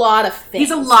a lot of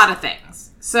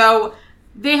things. So,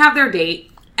 they have their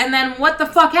date, and then what the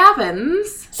fuck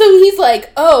happens? So he's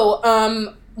like,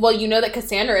 well, you know that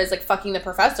Cassandra is, like, fucking the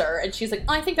professor, and she's like,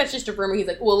 oh, I think that's just a rumor. He's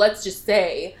like, well, let's just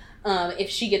say, if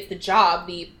she gets the job,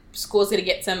 the school's going to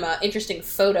get some interesting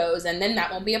photos, and then that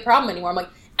won't be a problem anymore. I'm like,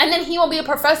 and then he won't be a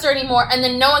professor anymore, and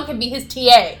then no one can be his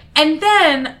TA. And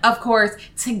then, of course,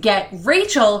 to get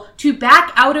Rachel to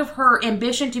back out of her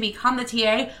ambition to become the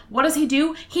TA, what does he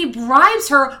do? He bribes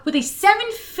her with a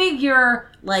seven-figure,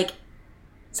 he's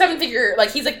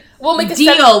like, we'll make a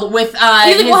deal with, he's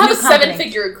like, we'll have a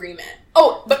seven-figure agreement.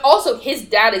 Oh, but also his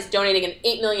dad is donating an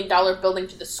 $8 million building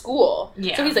to the school.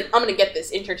 Yeah. So he's like, I'm going to get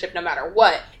this internship no matter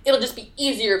what. It'll just be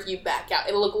easier if you back out.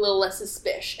 It'll look a little less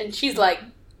suspicious. And she's like,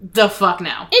 the fuck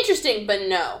no. Interesting, but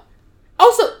no.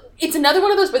 Also, it's another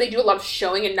one of those where they do a lot of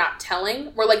showing and not telling.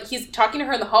 Where, like, he's talking to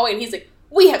her in the hallway and he's like,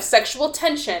 we have sexual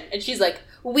tension. And she's like,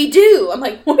 we do. I'm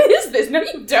like, what is this? No,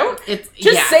 you don't. It's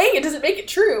just saying it doesn't make it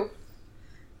true.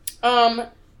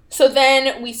 So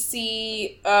then we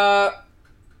see,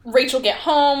 Rachel get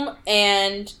home,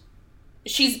 and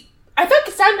I thought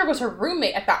Cassandra was her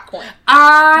roommate at that point.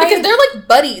 Because they're, like,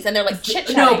 buddies, and they're, like,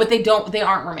 chit-chatting. No, but they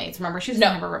aren't roommates, remember? She doesn't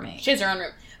have a roommate. She has her own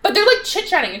room. But they're, like,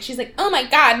 chit-chatting, and she's like, oh my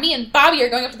god, me and Bobby are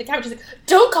going up to the cabin. She's like,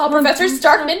 don't call Professor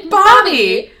Starkman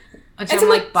Bobby! And so I'm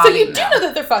like, Bobby, so you do know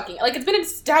that they're fucking. Like, it's been an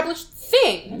established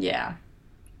thing. Yeah.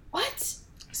 What?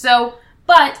 So,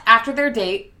 but after their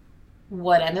date,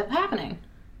 what ended up happening?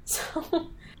 So,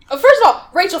 First of all,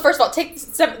 Rachel, take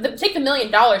the $1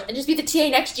 million and just be the TA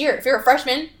next year if you're a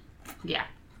freshman. Yeah.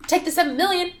 Take the $7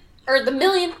 million, or the $1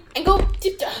 million, and go...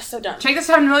 so dumb. Take the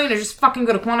 $7 million and just fucking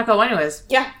go to Quantico anyways.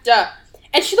 Yeah, duh.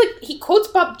 And she quotes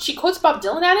Bob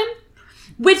Dylan at him.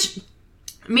 Which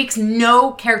makes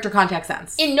no character context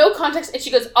sense. In no context, and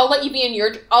she goes, I'll be in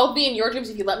your dreams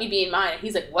if you let me be in mine. And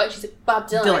he's like, what? She's like, Bob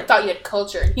Dylan. I thought you had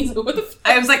culture. And he's like, what the fuck?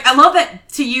 I was like, I love that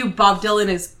to you, Bob Dylan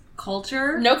is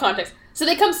culture. No context. So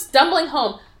they come stumbling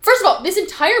home. First of all, this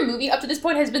entire movie up to this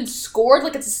point has been scored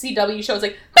like it's a CW show. It's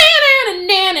like,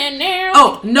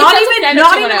 oh, not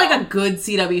even like a good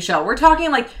CW show. We're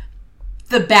talking like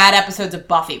the bad episodes of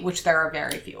Buffy, which there are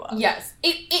very few of. Yes.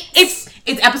 It's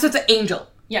episodes of Angel.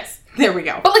 Yes. There we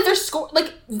go. But like they're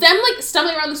them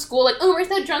stumbling around the school like, oh, we're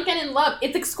so drunk and in love.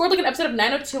 It's like scored like an episode of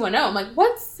 90210. I'm like,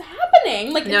 what's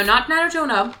happening? Like, no, not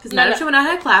 90210, because 90210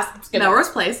 had a class. Melrose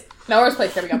Place. Melrose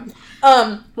Place, there we go.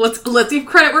 Let's give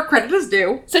credit where credit is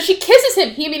due. So she kisses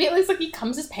him. He immediately he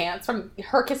comes his pants from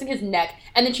her kissing his neck,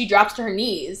 and then she drops to her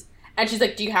knees, and she's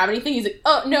like, do you have anything? He's like,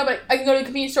 oh, no, but I can go to the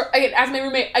convenience store. I can ask my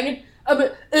roommate. I can,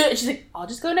 and she's like, I'll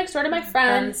just go next door to my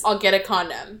friends. I'll get a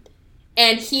condom.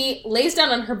 And he lays down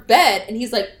on her bed, and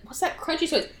he's like, what's that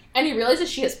crunchy noise? And he realizes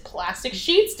she has plastic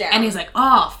sheets down. And he's like,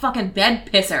 oh, fucking bed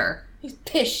pisser. These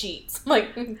piss sheets. I'm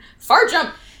like, far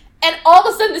jump. And all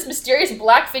of a sudden, this mysterious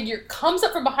black figure comes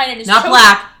up from behind him. Not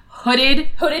black. Hooded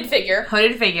figure.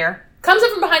 Comes up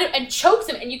from behind him and chokes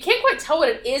him. And you can't quite tell what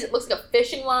it is. It looks like a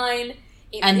fishing line.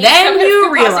 And then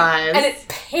you realize. And it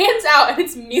pans out, and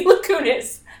it's Mila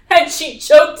Kunis. And she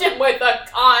choked him with a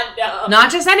condom.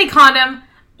 Not just any condom.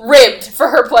 Ribbed for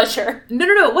her pleasure. No.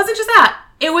 It wasn't just that.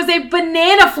 It was a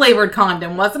banana-flavored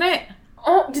condom, wasn't it?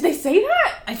 Oh, did they say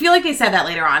that? I feel like they said that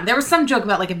later on. There was some joke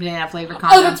about like a banana-flavored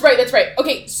condom. Oh, that's right.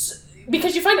 Okay, so,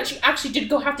 because you find out she actually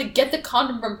did have to get the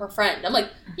condom from her friend. I'm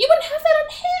like, you wouldn't have that on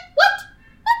hand?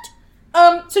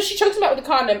 What? So she chokes him out with a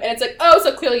condom, and it's like, oh,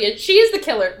 so clearly she is the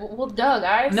killer. Well, duh,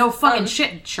 guys. No fucking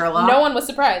shit, Sherlock. No one was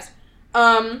surprised.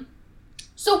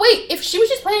 So wait, if she was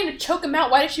just planning to choke him out,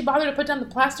 why did she bother to put down the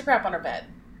plastic wrap on her bed?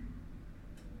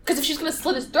 Because if she's going to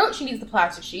slit his throat, she needs the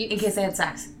plastic sheet. In case they had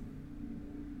sex.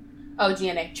 Oh,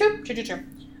 DNA. True.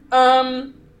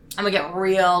 I'm going to get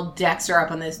real Dexter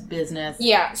up on this business.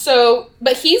 Yeah, so,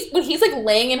 but when he's like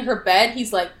laying in her bed,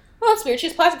 he's like, oh, that's weird, she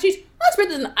has plastic sheets. Oh, that's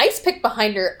weird, there's an ice pick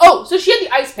behind her. Oh, so she had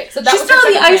the ice pick. So she still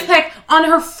had the ice pick on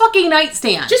her fucking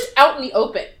nightstand. Just out in the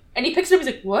open. And he picks it up,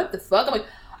 he's like, what the fuck? I'm like,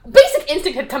 basic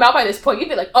instinct had come out by this point. You'd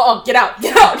be like, get out.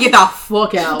 Get the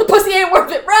fuck out. The pussy ain't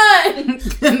worth it, run!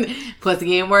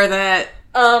 Pussy ain't worth it.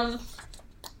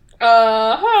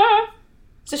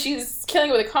 So she's killing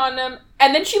it with a condom,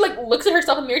 and then she looks at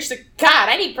herself in the mirror, she's like, God,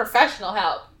 I need professional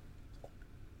help.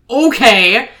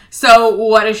 Okay, so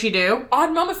what does she do?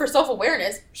 Odd moment for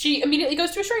self-awareness. She immediately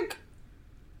goes to a shrink.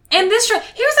 And this shrink,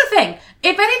 here's the thing.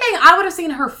 If anything, I would have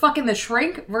seen her fucking the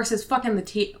shrink versus fucking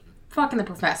the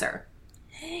professor.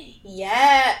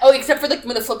 Yeah. Oh, except for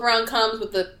when the flip around comes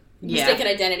with the mistaken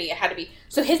identity, it had to be.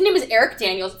 So his name is Eric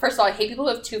Daniels. First of all, I hate people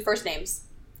who have two first names.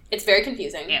 It's very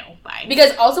confusing. Ew, bye.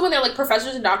 Because also when they're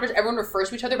professors and doctors, everyone refers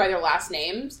to each other by their last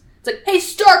names. It's like, hey,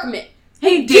 Starkman.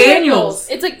 Hey, Daniels.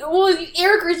 It's like, well, is he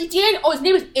Eric or is he Daniel? Oh, his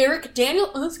name is Eric Daniel?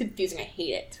 Oh, that's confusing. I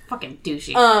hate it. Fucking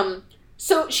douchey.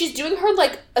 So she's doing her,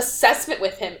 assessment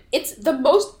with him. It's the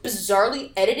most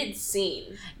bizarrely edited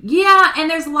scene. Yeah, and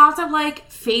there's lots of,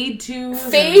 fade to...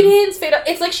 Fade ins, fade out.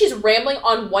 It's like she's rambling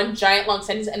on one giant long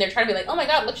sentence, and they're trying to be like, oh my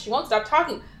god, look, she won't stop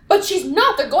talking. But she's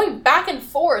not. They're going back and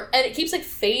forth, and it keeps,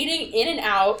 fading in and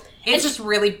out. It's just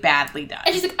really badly done.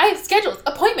 And she's like, I have schedules,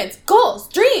 appointments, goals,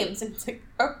 dreams. And it's like,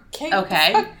 okay.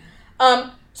 Okay.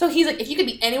 So he's like, if you could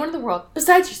be anyone in the world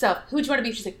besides yourself, who would you want to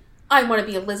be? She's like, I want to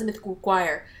be Elizabeth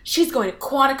McGuire. She's going to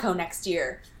Quantico next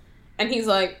year. And he's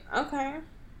like, okay.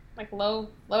 Low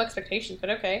expectations, but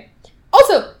okay.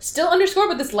 Also, still underscored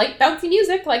with this light, bouncy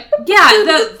music.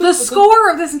 Yeah, the score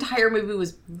of this entire movie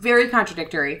was very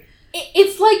contradictory.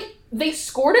 It's like they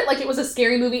scored it like it was a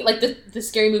scary movie, like the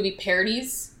scary movie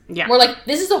parodies. Yeah. Where,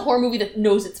 this is a horror movie that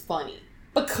knows it's funny.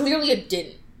 But clearly it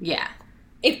didn't. Yeah.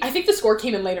 I think the score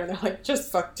came in later, and they're like,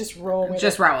 just roll with it.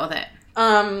 Just roll with it.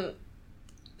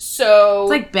 So...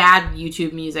 It's like bad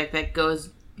YouTube music that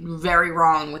goes very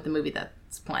wrong with the movie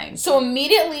that's playing. So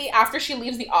immediately after she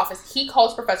leaves the office, he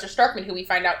calls Professor Starkman, who we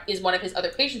find out is one of his other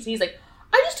patients, and he's like,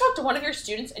 I just talked to one of your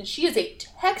students, and she is a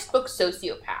textbook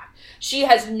sociopath. She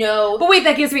has no... But wait,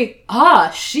 that gives me...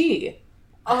 she.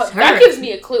 That gives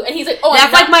me a clue. And he's like,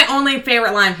 that's my only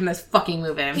favorite line from this fucking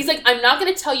movie. He's like, I'm not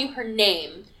going to tell you her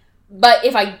name, but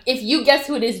if you guess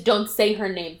who it is, don't say her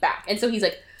name back. And so he's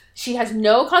like, She has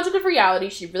no concept of reality.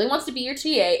 She really wants to be your TA,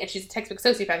 and she's a textbook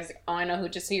sociopath. She's like, oh, I know who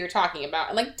you're talking about.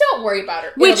 And like, don't worry about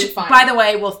her. Which, it'll be fine. By the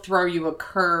way, will throw you a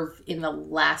curve in the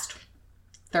last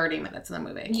 30 minutes of the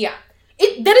movie. Yeah.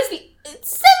 That is the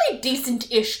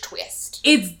semi-decent-ish twist.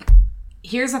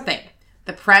 Here's the thing.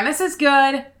 The premise is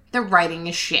good. The writing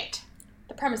is shit.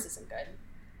 The premise isn't good.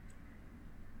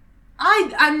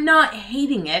 I'm not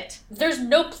hating it. There's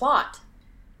no plot.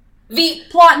 The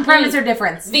plot and premise are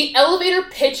different. The elevator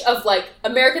pitch of, like,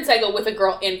 American Psycho with a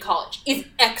girl in college is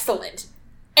excellent.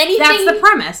 That's the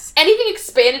premise. Anything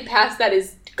expanded past that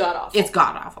is god-awful. It's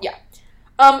god-awful. Yeah.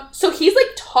 So he's, like,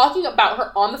 talking about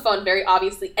her on the phone, very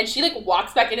obviously, and she, like,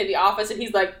 walks back into the office, and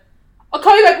he's like, I'll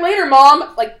call you back later,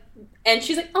 Mom. Like, and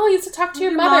she's like, oh, you have to talk to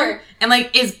your mother. Mom. And,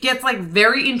 like, gets, like,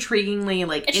 very intriguingly,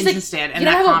 like, interested in that conversation. You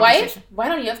don't have a wife? Why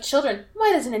don't you have children?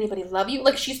 Why doesn't anybody love you?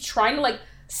 Like, she's trying to, like,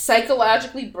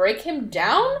 psychologically break him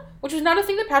down, which was not a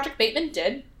thing that Patrick Bateman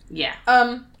did. Yeah.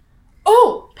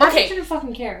 Patrick didn't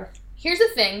fucking care. Here's the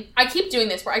thing. I keep doing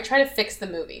this where I try to fix the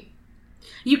movie.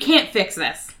 You can't fix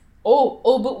this.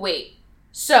 But wait.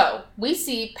 So, we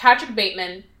see Patrick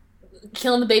Bateman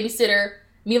killing the babysitter.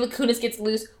 Mila Kunis gets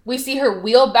loose. We see her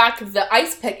wheel back the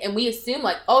ice pick, and we assume,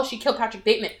 like, oh, she killed Patrick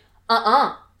Bateman.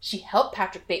 She helped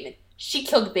Patrick Bateman. She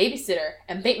killed the babysitter.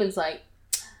 And Bateman's like,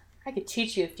 I could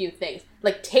teach you a few things.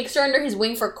 Like, takes her under his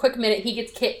wing for a quick minute. He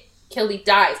gets killed. He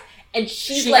dies. And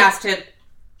she asked him.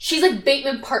 She's like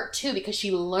Bateman Part 2 because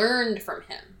she learned from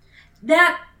him.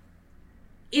 That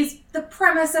is the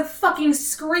premise of fucking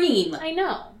Scream. I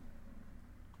know.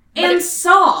 And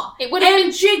Saw.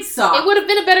 And Jigsaw. It would have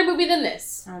been a better movie than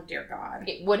this. Oh, dear God.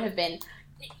 It would have been.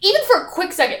 Even for a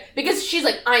quick second. Because she's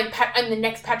like, I'm the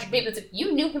next Patrick Bateman. It's like,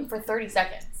 you knew him for 30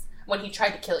 seconds when he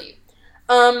tried to kill you.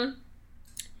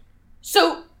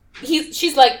 So,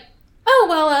 she's like, oh,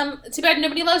 well, too bad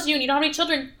nobody loves you and you don't have any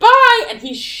children. Bye! And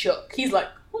he's shook. He's like,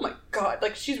 oh my God.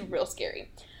 Like, she's real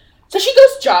scary. So she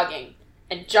goes jogging.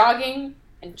 And jogging.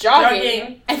 And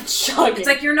jogging. And jogging. It's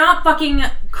like, you're not fucking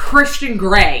Christian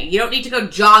Grey. You don't need to go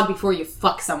jog before you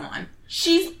fuck someone.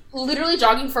 She's literally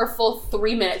jogging for a full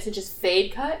 3 minutes and just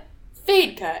fade cut,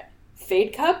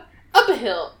 up a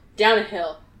hill, down a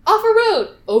hill, off a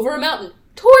road, over a mountain,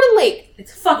 toward a lake.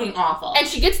 It's fucking awful. And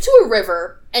she gets to a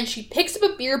river, and she picks up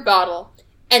a beer bottle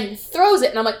and throws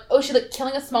it. And I'm like, oh, she's like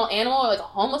killing a small animal or like a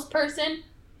homeless person?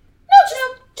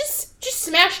 No, just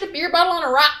smashed a beer bottle on a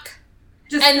rock.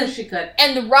 Just because she could.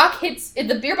 And the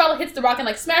beer bottle hits the rock and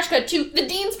like smash cut to the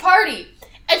dean's party.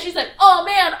 And she's like, oh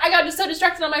man, I got just so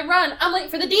distracted on my run. I'm late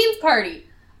for the dean's party.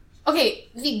 Okay,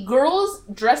 the girls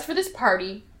dressed for this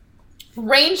party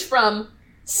range from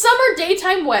summer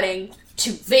daytime wedding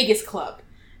to Vegas club.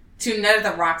 To Ned of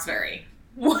the Roxbury.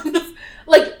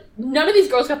 Like, none of these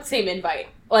girls got the same invite.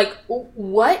 Like,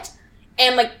 what?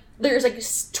 And like, there's like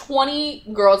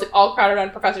 20 girls like all crowded on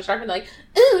Professor Stark and they're like,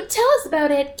 ooh, tell us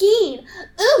about Ed Gein.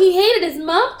 Ooh, he hated his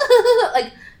mom.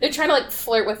 Like, they're trying to like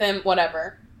flirt with him,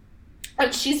 whatever.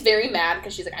 And she's very mad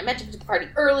because she's like, I meant to get to the party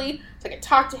early so I could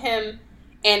talk to him.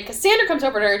 And Cassandra comes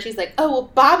over to her and she's like, oh, well,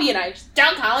 Bobby and I, just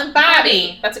don't call him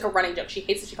Bobby. That's like a running joke. She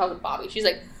hates that she calls him Bobby. She's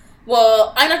like,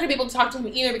 well, I'm not going to be able to talk to him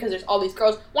either because there's all these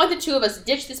girls. Why don't the two of us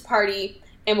ditch this party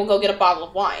and we'll go get a bottle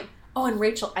of wine? Oh, and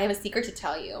Rachel, I have a secret to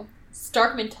tell you.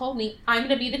 Starkman told me I'm going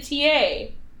to be the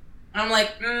TA. I'm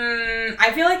like,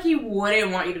 I feel like he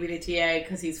wouldn't want you to be the TA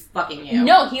because he's fucking you.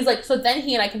 No, he's like, so then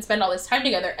he and I can spend all this time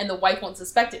together and the wife won't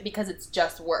suspect it because it's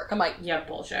just work. I'm like, yeah,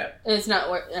 bullshit. It's not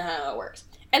how it works.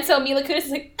 And so Mila Kunis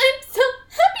is like, I'm so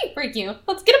happy for you.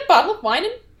 Let's get a bottle of wine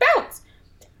and bounce.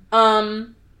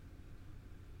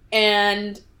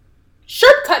 And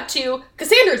sharp cut to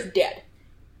Cassandra's dead.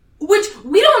 Which,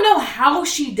 we don't know how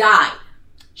she died.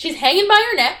 She's hanging by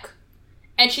her neck.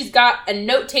 And she's got a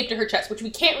note taped to her chest, which we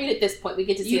can't read at this point. We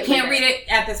get to see it later. You can't read it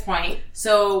at this point.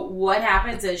 So what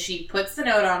happens is she puts the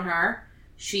note on her.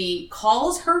 She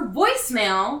calls her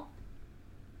voicemail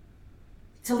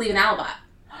to leave an alibi.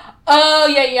 Oh,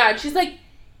 yeah. And she's like,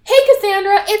 hey,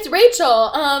 Cassandra, it's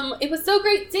Rachel. It was so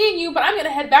great seeing you, but I'm going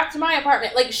to head back to my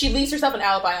apartment. Like, she leaves herself an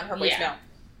alibi on her voicemail. Yeah.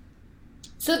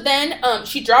 So then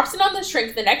she drops it on the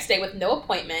shrink the next day with no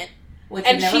appointment.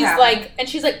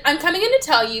 She's like, I'm coming in to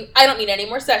tell you I don't need any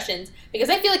more sessions because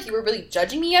I feel like you were really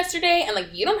judging me yesterday and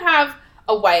like you don't have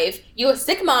a wife, you have a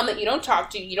sick mom that you don't talk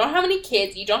to, you don't have any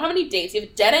kids, you don't have any dates, you have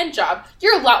a dead-end job,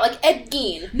 you're a lot like Ed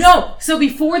Gein. No! So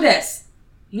before this,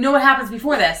 you know what happens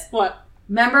before this? What?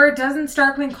 Remember, doesn't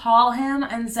Starkman call him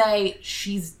and say,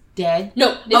 she's dead?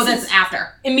 No. That's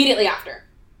after. Immediately after.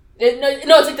 No,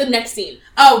 it's like the next scene.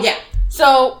 Oh, yeah.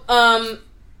 So,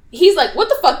 he's like, what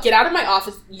the fuck? Get out of my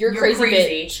office. You're crazy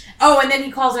bitch. Oh, and then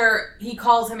he calls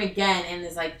him again and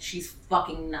is like, she's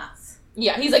fucking nuts.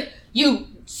 Yeah, he's like, you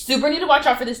super need to watch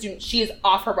out for this student. She is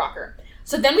off her rocker.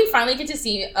 So then we finally get to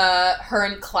see her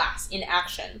in class in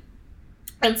action.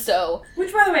 And so...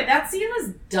 Which, by the way, that scene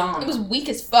was dumb. It was weak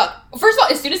as fuck. First of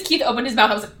all, as soon as Keith opened his mouth,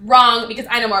 I was like, wrong, because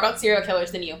I know more about serial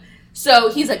killers than you.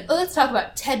 So he's like, let's talk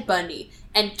about Ted Bundy.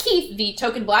 And Keith, the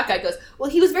token black guy, goes, well,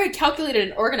 he was very calculated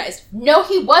and organized. No,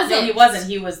 he wasn't. No, he wasn't.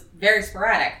 He was very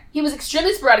sporadic. He was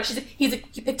extremely sporadic. He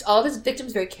picked all of his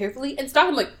victims very carefully and stalked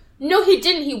them. Like, no, he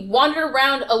didn't. He wandered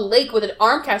around a lake with an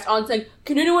arm cast on saying,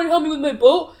 can anyone help me with my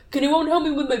boat? Can anyone help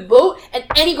me with my boat? And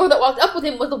any girl that walked up with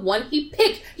him was the one he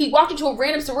picked. He walked into a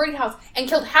random sorority house and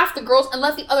killed half the girls and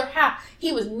left the other half.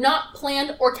 He was not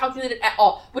planned or calculated at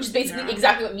all, which is basically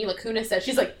exactly what Mila Kunis says.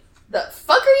 She's like, the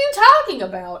fuck are you talking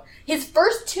about? His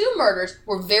first 2 murders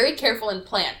were very careful and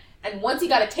planned. And once he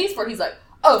got a taste for it, he's like,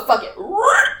 oh, fuck it.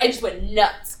 And just went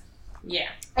nuts. Yeah.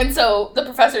 And so the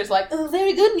professor's like, oh,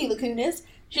 very good, Mila Kunis.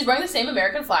 She's wearing the same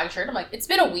American flag shirt. I'm like, it's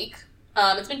been a week.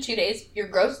 It's been 2 days. You're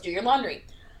gross. Do your laundry.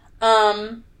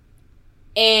 And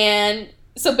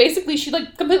so basically she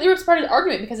like completely rips apart his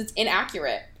argument because it's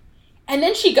inaccurate. And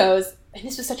then she goes, and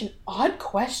this was such an odd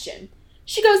question.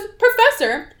 She goes,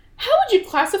 Professor, how would you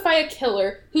classify a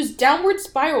killer whose downward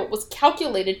spiral was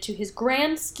calculated to his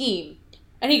grand scheme?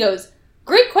 And he goes,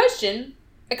 great question,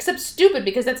 except stupid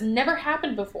because that's never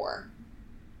happened before.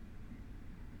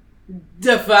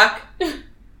 The fuck?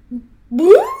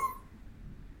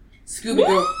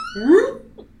 Scooby-Doo.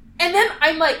 And then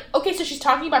I'm like, okay, so she's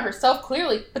talking about herself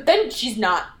clearly, but then she's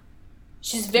not.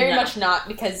 She's very much not,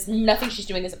 because nothing she's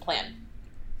doing is a plan.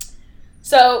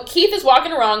 So Keith is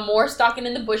walking around, more stalking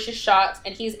in the bushes shots,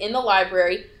 and he's in the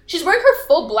library. She's wearing her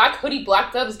full black hoodie,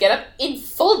 black gloves getup in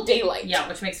full daylight. Yeah,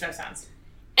 which makes no sense.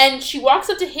 And she walks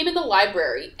up to him in the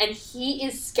library, and he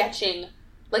is sketching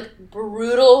like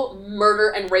brutal murder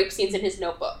and rape scenes in his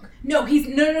notebook. No, he's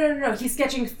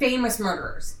sketching famous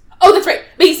murderers. Oh, that's right.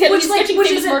 But he's sketching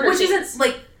famous murder scenes.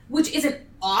 Which isn't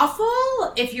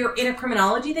awful if you're in a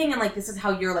criminology thing and like this is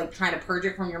how you're like trying to purge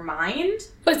it from your mind.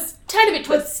 But it's tiny bit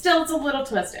twisted. But still, it's a little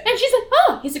twisted. And she's like,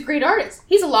 oh, he's a great artist.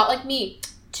 He's a lot like me.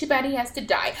 Too bad he has to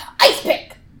die. Ice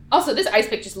pick! Also, this ice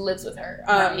pick just lives with her.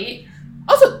 Right.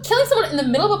 Also, killing someone in the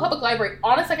middle of a public library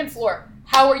on a second floor.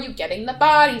 How are you getting the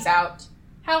bodies out?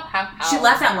 How? She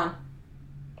left that one.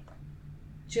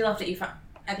 She left it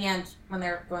at the end when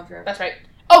they're going through. That's right.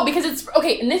 Oh, because it's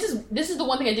okay, and this is the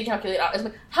one thing I did calculate out. Is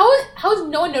like, how is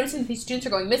no one noticing that these students are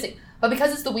going missing? But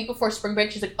because it's the week before spring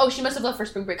break, she's like, oh, she must have left for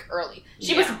spring break early.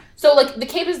 So like the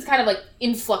campus is kind of like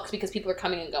in flux because people are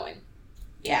coming and going.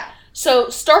 Yeah. So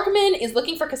Starkman is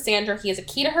looking for Cassandra. He has a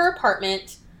key to her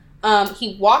apartment.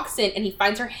 He walks in and he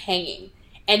finds her hanging,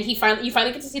 and you finally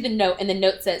get to see the note, and the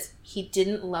note says, "He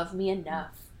didn't love me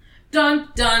enough." Dun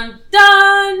dun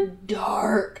dun.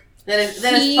 Dark. That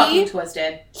is fucking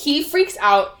twisted. He freaks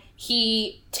out.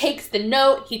 He takes the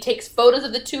note. He takes photos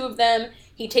of the two of them.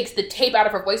 He takes the tape out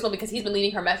of her voicemail because he's been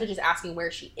leaving her messages asking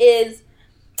where she is.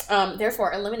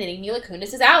 Therefore, eliminating Mila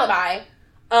Kunis' alibi.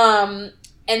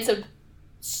 And so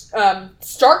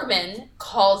Starkman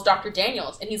calls Dr.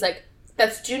 Daniels, and he's like,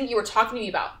 that student you were talking to me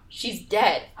about, she's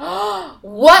dead.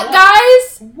 What,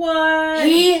 guys? What?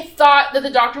 He thought that the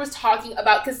doctor was talking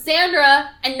about Cassandra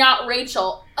and not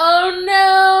Rachel. Oh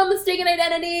no, mistaken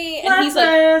identity. And he's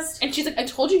like, and she's like, I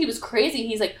told you he was crazy. And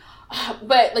he's like,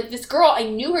 but like this girl, I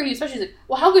knew her. He was special. He's like,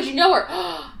 well, how could you know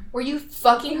her? Were you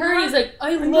fucking her? And he's like,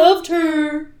 I loved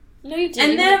her. No, you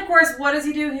didn't. And then, of course, what does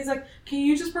he do? He's like, can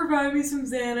you just provide me some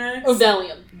Xanax? Oh,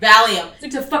 Valium.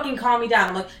 Like, to fucking calm me down.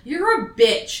 I'm like, you're a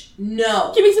bitch.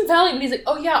 No. Give me some Valium. And he's like,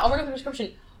 oh yeah, I'll write up the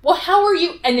prescription. Well, how are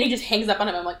you? And then he just hangs up on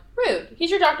him. I'm like, rude.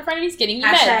 He's your doctor friend and he's getting you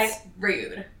meds.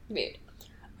 Rude.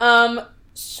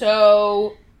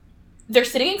 So they're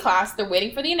sitting in class. They're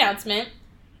waiting for the announcement.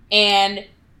 And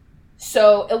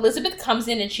so Elizabeth comes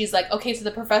in and she's like, okay, so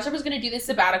the professor was going to do this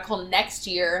sabbatical next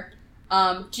year.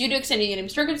 Due to extenuating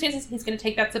circumstances, he's going to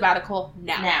take that sabbatical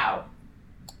now.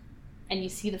 And you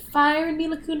see the fire in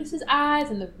Mila Kunis' eyes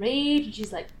and the rage, and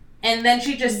she's like... And then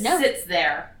she just sits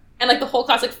there. And, like, the whole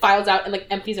class, like, files out and, like,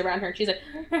 empties around her, and she's like...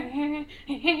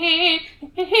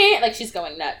 like, she's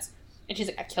going nuts. And she's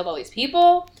like, I killed all these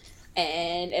people,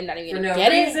 and I'm not even going to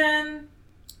get it. For no reason.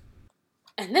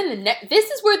 And then this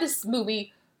is where this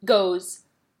movie goes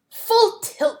full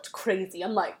tilt crazy.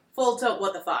 I'm like... Full tilt,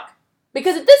 what the fuck?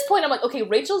 Because at this point, I'm like, okay,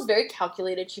 Rachel's very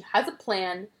calculated. She has a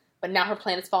plan, but now her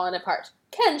plan is falling apart.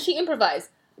 Can she improvise?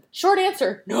 Short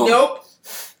answer, no. Nope.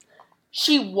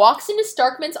 She walks into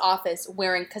Starkman's office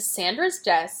wearing Cassandra's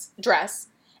dress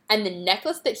and the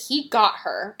necklace that he got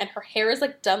her, and her hair is,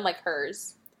 like, done like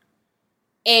hers.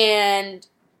 And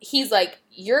he's like,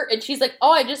 and she's like,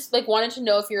 oh, I just, like, wanted to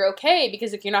know if you're okay,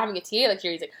 because if you're not having a TA lecture,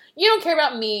 he's like, you don't care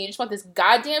about me, you just want this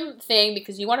goddamn thing,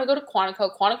 because you want to go to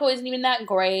Quantico. Quantico isn't even that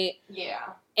great. Yeah.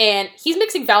 And he's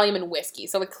mixing Valium and whiskey,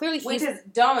 so, like, clearly Which is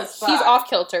dumb as fuck. He's off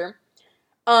kilter.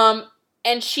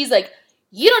 And she's like,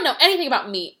 you don't know anything about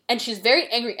me. And she's very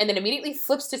angry and then immediately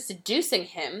flips to seducing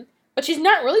him. But she's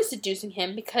not really seducing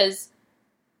him because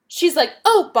she's like,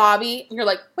 oh, Bobby. And you're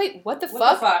like, wait, what the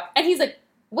fuck? And he's like,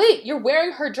 wait, you're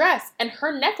wearing her dress and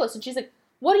her necklace. And she's like,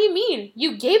 what do you mean?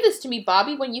 You gave this to me,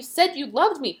 Bobby, when you said you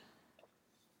loved me.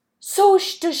 So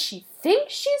does she think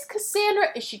she's Cassandra?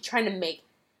 Is she trying to make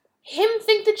him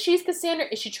think that she's Cassandra?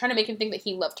 Is she trying to make him think that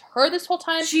he loved her this whole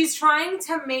time? She's trying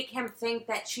to make him think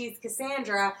that she's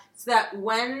Cassandra so that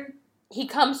when he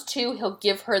comes to, he'll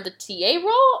give her the TA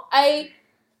role.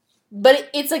 But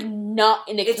it's like not...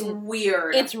 It's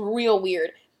weird. It's real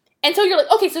weird. And so you're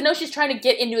like, okay, so no, she's trying to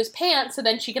get into his pants so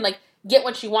then she can, like, get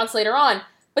what she wants later on.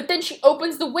 But then she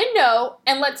opens the window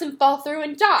and lets him fall through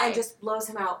and die. And just blows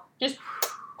him out.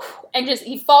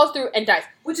 He falls through and dies.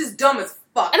 Which is dumb as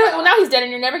fuck. And well, now he's dead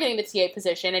and you're never getting the TA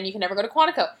position and you can never go to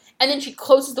Quantico. And then she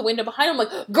closes the window behind him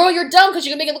like, girl, you're dumb because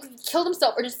you're going to make it look like he killed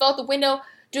himself or just fell out the window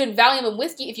doing Valium and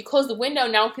whiskey. If you close the window,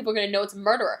 now people are going to know it's a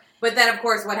murderer. But then, of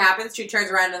course, what happens? She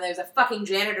turns around and there's a fucking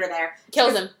janitor there.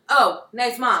 Kills him. Oh,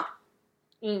 nice mop.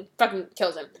 Fucking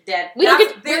kills him. Dead.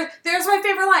 There's my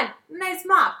favorite line. Nice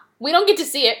mop. We don't get to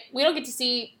see it. We don't get to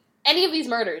see any of these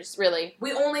murders, really.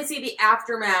 We only see the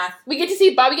aftermath. We get to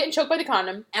see Bobby getting choked by the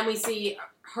condom. And we see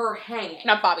her hanging.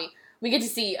 Not Bobby. We get to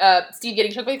see Steve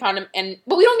getting choked by the condom,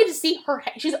 but we don't get to see her.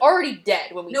 She's already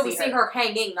dead when we see her. No, we see her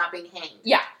hanging, not being hanged.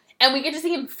 Yeah. And we get to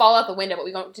see him fall out the window, but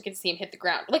we don't get to see him hit the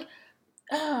ground. Like,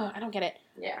 I don't get it.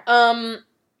 Yeah.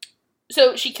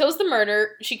 So she kills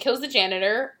she kills the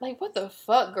janitor. Like, what the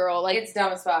fuck, girl? Like, it's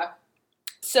dumb as fuck.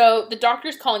 So the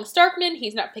doctor's calling Starkman.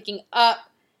 He's not picking up.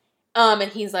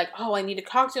 And he's like, oh, I need to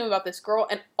talk to him about this girl.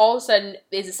 And all of a sudden,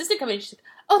 his assistant comes in. She's like,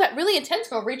 oh, that really intense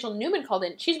girl, Rachel Newman, called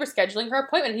in. She's rescheduling her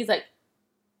appointment. And he's like,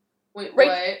 wait,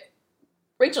 what?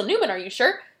 Rachel Newman, are you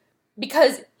sure?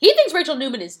 Because he thinks Rachel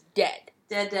Newman is dead.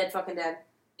 Dead, fucking dead.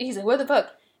 He's like, what the fuck?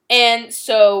 And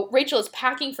so Rachel is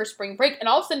packing for spring break. And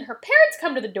all of a sudden, her parents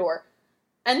come to the door.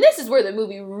 And this is where the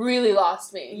movie really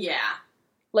lost me. Yeah.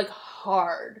 Like,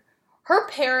 hard. Her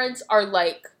parents are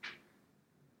like...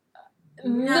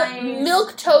 Nice.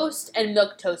 Milk toast and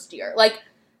milk toastier. Like,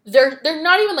 they're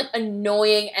not even, like,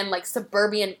 annoying and, like,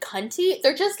 suburban cunty.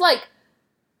 They're just, like,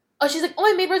 oh, she's like,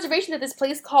 oh, I made reservations at this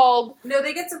place called... No,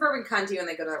 they get suburban cunty when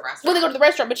they go to the restaurant. When they go to the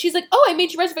restaurant. But she's like, oh, I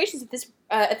made you reservations at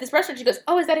this restaurant. She goes,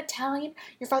 oh, is that Italian?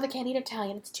 Your father can't eat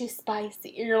Italian. It's too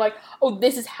spicy. And you're like, oh,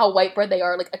 this is how white bread they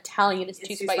are. Like, Italian is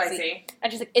too spicy.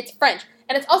 And she's like, it's French.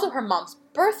 And it's also her mom's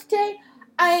birthday.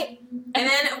 And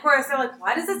then, of course, they're like,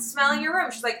 why does it smell in your room?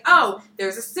 She's like, oh,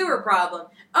 there's a sewer problem.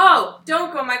 Oh,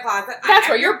 don't go in my closet. That's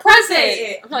where your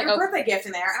birthday birthday gift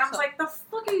in there. And I was like, the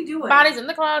fuck are you doing? Body's in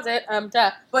the closet.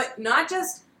 Duh. But not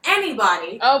just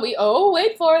anybody.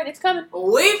 Wait for it. It's coming.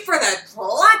 Wait for the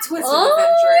plot twist of the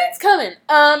century. It's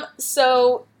coming.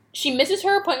 So she misses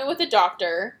her appointment with the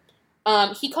doctor.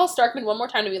 He calls Starkman one more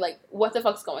time to be like, what the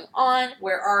fuck's going on?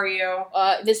 Where are you?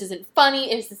 This isn't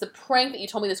funny. Is this a prank that you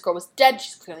told me this girl was dead?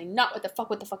 She's clearly not. What the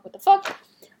fuck?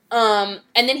 And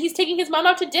then he's taking his mom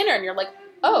out to dinner, and you're like,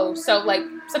 oh, so, like,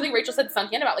 something Rachel said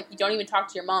sunk in about, like, you don't even talk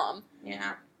to your mom.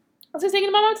 Yeah. So he's taking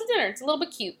the mom out to dinner. It's a little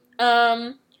bit cute.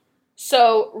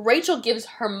 So Rachel gives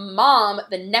her mom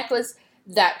the necklace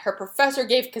that her professor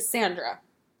gave Cassandra.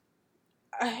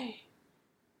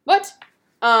 What?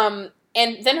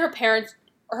 And then her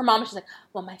mom was just like,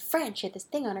 well, my friend, she had this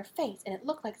thing on her face, and it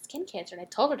looked like skin cancer, and I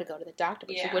told her to go to the doctor,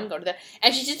 but she wouldn't go to the...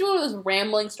 And she's just doing one of those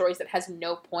rambling stories that has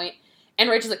no point. And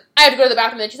Rachel's like, I have to go to the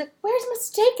bathroom, and then she's like, where's my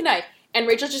steak knife? And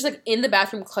Rachel's just, like, in the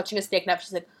bathroom clutching a steak knife.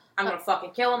 She's like, I'm gonna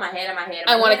fucking kill him. I hate him.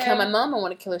 I want to kill my mom. I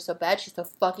want to kill her so bad. She's so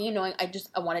fucking annoying.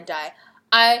 I want to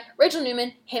die. Rachel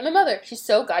Newman, hate my mother. She's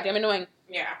so goddamn annoying.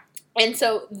 Yeah. And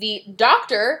so the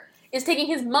doctor is taking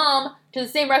his mom to the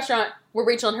same restaurant where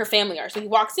Rachel and her family are. So he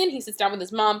walks in, he sits down with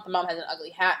his mom. The mom has an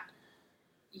ugly hat.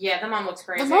 Yeah, the mom looks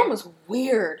crazy. The mom was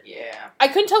weird. Yeah. I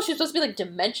couldn't tell if she was supposed to be, like,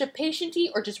 dementia patient-y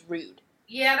or just rude.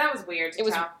 Yeah, that was weird to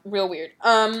tell. Real weird.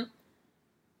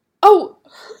 Oh,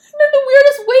 then the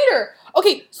weirdest waiter.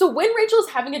 Okay, so when Rachel is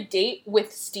having a date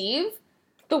with Steve,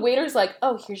 the waiter's like,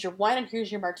 oh, here's your wine and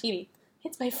here's your martini.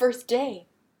 It's my first day.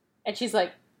 And she's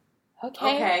like,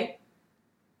 okay.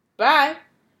 Bye.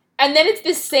 And then it's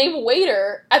this same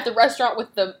waiter at the restaurant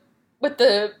with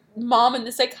the mom and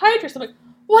the psychiatrist. I'm like,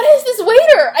 what is this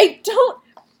waiter?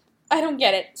 I don't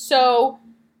get it. So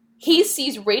he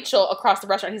sees Rachel across the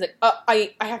restaurant. He's like,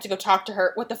 I have to go talk to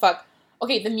her. What the fuck?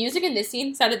 Okay, the music in this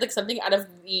scene sounded like something out of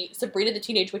the Sabrina the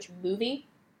Teenage Witch movie.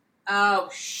 Oh,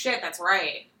 shit, that's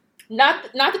right.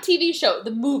 Not the TV show,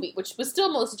 the movie, which was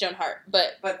still Melissa Joan Hart,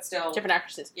 but still different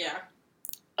actresses. Yeah.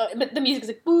 But the music is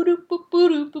like boo doo boo boo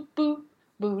doo boo boo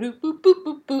boo doo boo boo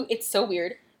boo boo. It's so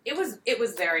weird. It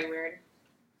was very weird.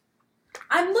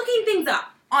 I'm looking things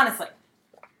up, honestly.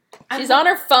 She's on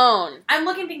her phone. I'm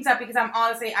looking things up because I'm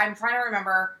trying to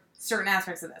remember certain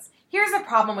aspects of this. Here's the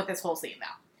problem with this whole scene, though.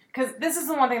 Because this is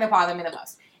the one thing that bothered me the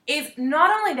most. Is not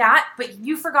only that, but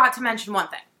you forgot to mention one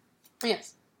thing.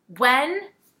 Yes. When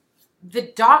the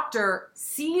doctor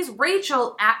sees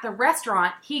Rachel at the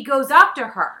restaurant, he goes up to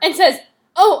her. And says,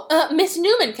 Miss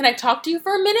Newman, can I talk to you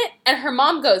for a minute? And her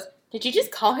mom goes, did you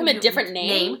just call him a different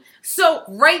name? So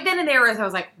right then and there, I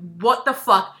was like, what the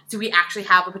fuck? Do we actually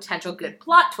have a potential good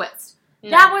plot twist? No.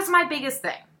 That was my biggest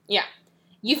thing. Yeah.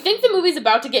 You think the movie's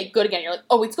about to get good again. You're like,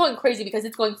 oh, it's going crazy because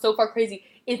it's going so far crazy.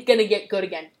 It's going to get good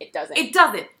again. It doesn't. It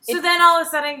doesn't. So then all of a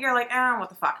sudden, you're like, what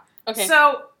the fuck? Okay.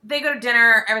 So they go to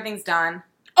dinner. Everything's done.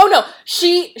 Oh, no.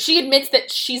 She admits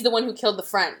that she's the one who killed the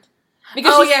friend.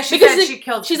 Because she said she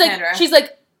killed Cassandra. She's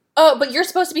like, oh, but you're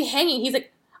supposed to be hanging. He's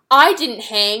like, I didn't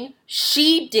hang.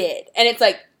 She did. And it's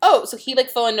like, oh, so he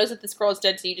full on knows that this girl is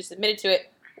dead, so you just admitted to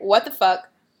it. What the fuck?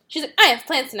 She's like, I have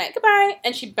plans tonight. Goodbye.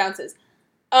 And she bounces.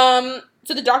 So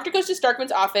the doctor goes to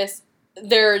Starkman's office.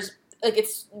 There's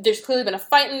clearly been a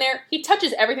fight in there. He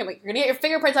touches everything. Like, you're gonna get your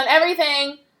fingerprints on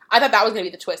everything. I thought that was gonna be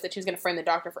the twist, that she was gonna frame the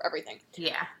doctor for everything.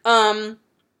 Yeah.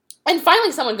 And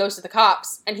finally someone goes to the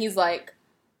cops, and he's like,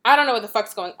 I don't know what the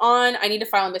fuck's going on. I need to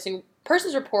file a missing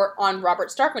persons report on Robert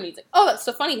Starkman. He's like, oh, that's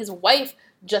so funny. His wife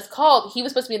just called. He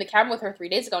was supposed to be in the cabin with her 3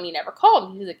 days ago, and he never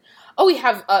called. And he's like, oh, we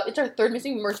have, it's our third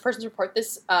missing persons report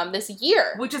this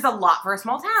year. Which is a lot for a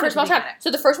small town. For a small town.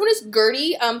 So the first one is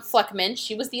Gertie Fleckman.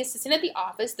 She was the assistant at the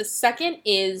office. The second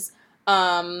is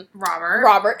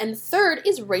Robert. And the third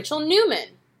is Rachel Newman.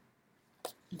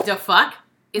 The fuck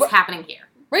is happening here?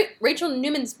 Rachel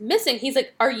Newman's missing. He's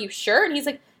like, are you sure? And he's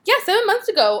like, yeah, 7 months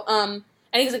ago. And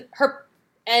he's like,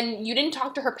 and you didn't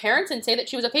talk to her parents and say that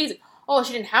she was okay? He's like, oh,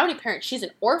 she didn't have any parents. She's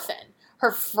an orphan.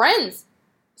 Her friends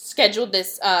scheduled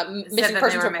this missing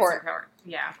persons report.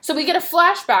 Yeah. So we get a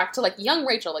flashback to, like, young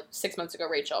Rachel, like 6 months ago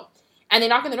Rachel. And they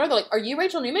knock on the door. They're like, are you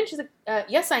Rachel Newman? She's like,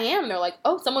 yes, I am. And they're like,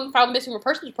 oh, someone filed a missing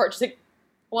persons report. She's like,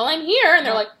 well, I'm here. And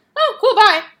they're like, oh, cool,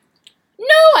 bye.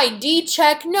 No ID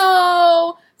check,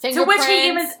 no fingerprints.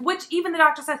 So which even the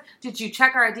doctor says, did you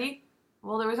check her ID?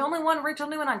 Well, there was only one Rachel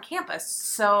Newman on campus,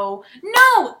 so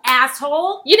no,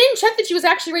 asshole. You didn't check that she was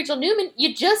actually Rachel Newman.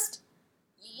 You just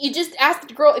asked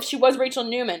the girl if she was Rachel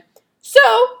Newman. So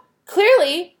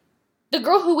clearly, the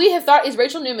girl who we have thought is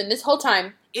Rachel Newman this whole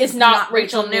time is not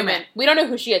Rachel Newman. We don't know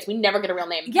who she is. We never get a real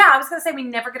name. Yeah, I was gonna say we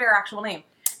never get her actual name.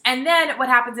 And then what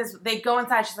happens is they go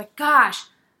inside. She's like, "Gosh,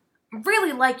 I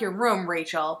really like your room,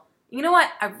 Rachel. You know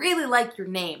what? I really like your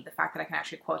name." The fact that I can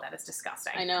actually quote that is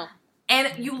disgusting. I know.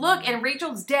 And you look, and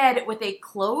Rachel's dead with a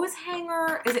clothes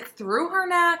hanger. Is it through her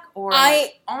neck or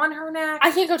on her neck?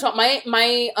 I can't go tell. My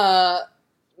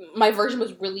version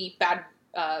was really bad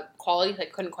quality. I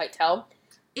couldn't quite tell.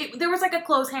 There was like a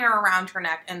clothes hanger around her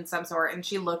neck in some sort, and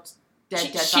she looked dead.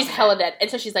 She's hella dead. And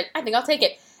so she's like, I think I'll take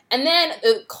it. And then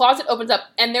the closet opens up,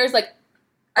 and there's like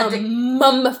a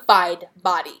mummified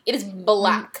body. It is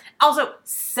black. Also,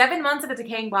 7 months of a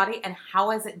decaying body, and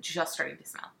how is it just starting to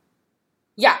smell?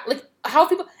 Yeah, like, how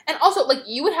people... And also, like,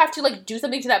 you would have to, like, do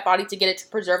something to that body to get it to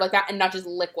preserve like that and not just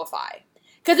liquefy.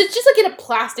 Because it's just, like, in a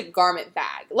plastic garment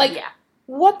bag. Like, yeah.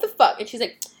 What the fuck? And she's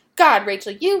like, God,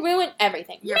 Rachel, you ruined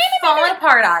everything. You're falling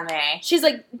apart on me. She's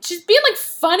like, she's being, like,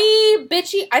 funny,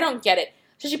 bitchy. I don't get it.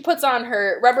 So she puts on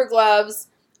her rubber gloves,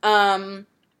 and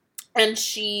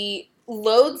she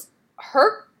loads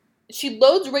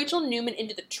Rachel Newman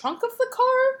into the trunk of the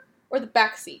car or the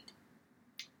back seat?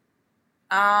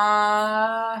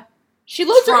 She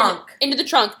loads her into the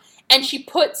trunk, and she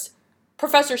puts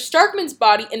Professor Starkman's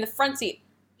body in the front seat,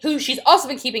 who she's also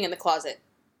been keeping in the closet.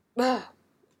 No,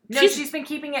 she's been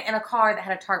keeping it in a car that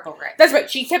had a tarp over it. That's right.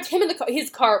 She kept him in his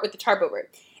car with the tarp over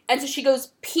it. And so she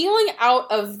goes peeling out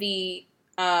of the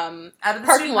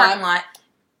parking lot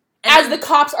as the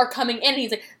cops are coming in. And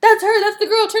he's like, that's her, that's the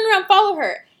girl, turn around, follow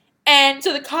her. And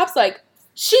so the cop's like,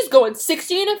 she's going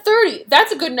 60 and a 30.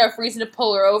 That's a good enough reason to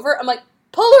pull her over. I'm like,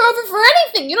 pull her over for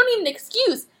anything. You don't need an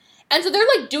excuse. And so they're,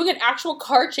 like, doing an actual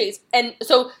car chase. And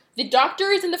so the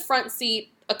doctor is in the front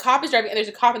seat, a cop is driving, and there's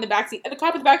a cop in the back seat. And the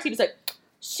cop in the back seat is like,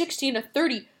 60 and a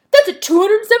 30. That's a $275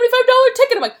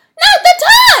 ticket. I'm like, not the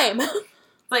time!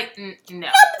 Like, no. Not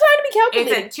the time to be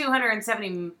calculating. It's a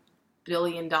 $270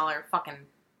 multi-billion-dollar fucking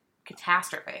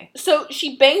catastrophe. So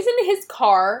she bangs into his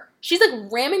car. She's,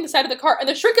 like, ramming the side of the car. And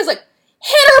the shrink is like,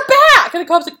 hit her back! And the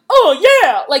cop's like, oh,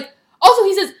 yeah! Like, also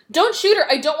he says, don't shoot her.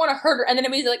 I don't want to hurt her. And then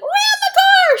immediately like, ram the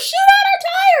car! Shoot out her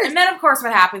tires! And then, of course,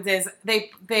 what happens is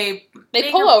they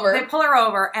pull over. They pull her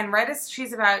over. And right as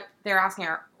she's about, they're asking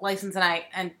her license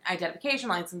and identification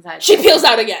license. She peels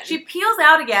out again. She peels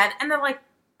out again. And they're like,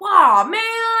 wow, man.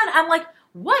 I'm like,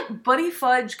 what Buddy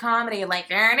Fudge comedy? Like,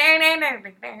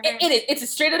 it is. It's a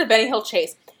straight out of Benny Hill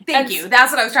Chase. Thank you.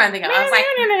 That's what I was trying to think of. I was like,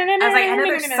 I know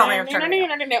there's something I'm trying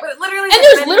to think of. But literally, and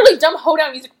there's literally dumb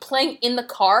hoedown music playing in the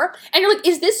car, and you're like,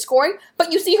 is this scoring?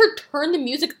 But you see her turn the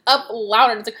music up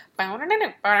louder, and it's like,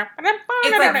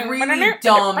 it's like really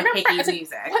dumb hickey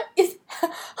music. What is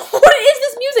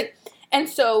this music? And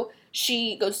so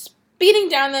she goes speeding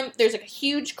down them. There's like a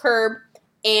huge curb,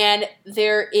 and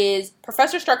there is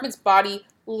Professor Starkman's body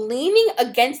leaning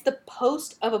against the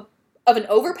post of an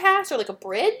overpass or like a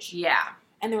bridge. Yeah.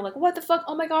 And they're like, what the fuck?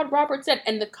 Oh my god, Robert's dead.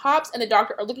 And the cops and the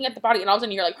doctor are looking at the body, and all of a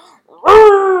sudden you're like,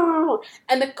 Rrr!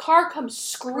 And the car comes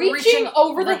screeching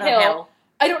over the hill.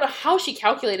 I don't know how she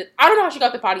calculated. I don't know how she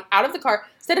got the body out of the car,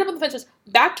 set it up on the fences,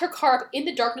 backed her car up in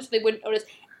the darkness so they wouldn't notice,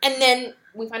 and then,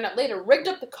 we find out later, rigged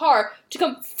up the car to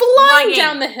come flying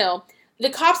down the hill.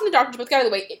 The cops and the doctors both got out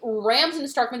of the way. It rams into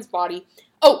Starkman's body.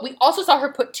 Oh, we also saw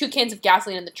her put 2 cans of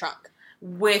gasoline in the trunk.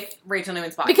 With Rachel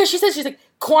Newman's body. Because she's like,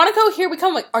 Quantico, here we come.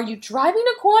 I'm like, are you driving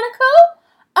to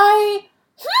Quantico?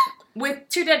 With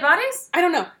 2 dead bodies? I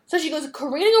don't know. So she goes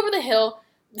careening over the hill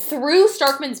through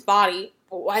Starkman's body.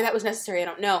 Why that was necessary, I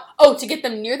don't know. Oh, to get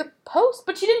them near the post?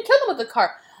 But she didn't kill them with the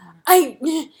car.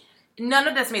 None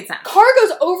of this made sense. Car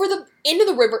goes into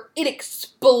the river. It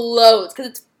explodes because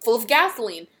it's full of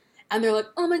gasoline. And they're like,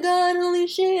 oh my god, holy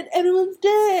shit, everyone's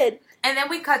dead. And then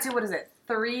we cut to, what is it?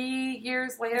 3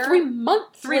 years later? 3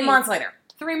 months. 3 months later.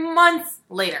 3 months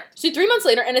later. So 3 months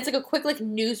later, and it's like a quick like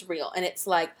newsreel, and it's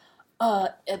like,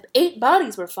 8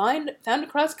 bodies were found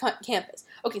across campus.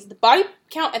 Okay, so the body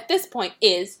count at this point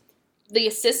is the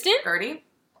assistant, Gertie,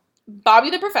 Bobby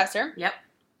the professor, yep,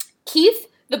 Keith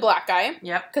the black guy,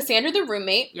 yep, Cassandra the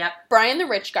roommate, yep, Brian the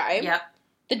rich guy, yep,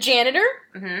 the janitor.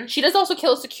 Mm-hmm. She does also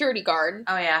kill a security guard.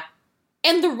 Oh yeah,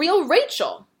 and the real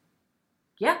Rachel.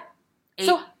 Yeah. 8.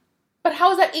 So. But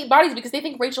how is that 8 bodies? Because they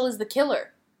think Rachel is the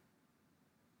killer.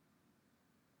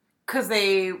 Because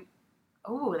they...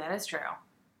 Oh, that is true.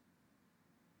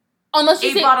 Unless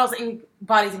you 8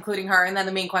 bodies including her, and then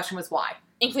the main question was why.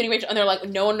 Including Rachel. And they're like,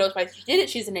 no one knows why she did it.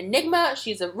 She's an enigma.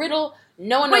 She's a riddle.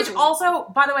 No one knows. Which also,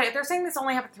 by the way, if they're saying this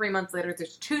only happened 3 months later,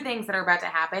 there's 2 things that are about to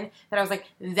happen that I was like,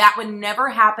 that would never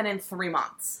happen in 3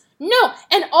 months. No.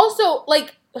 And also,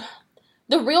 like...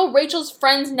 The real Rachel's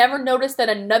friends never noticed that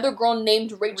another girl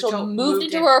named Rachel moved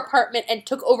into her apartment and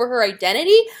took over her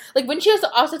identity. Like, when she has to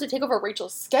also to take over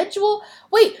Rachel's schedule.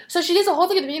 Wait, so she does a whole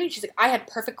thing at the beginning. She's like, I had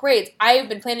perfect grades. I have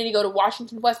been planning to go to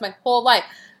Washington West my whole life.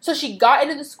 So she got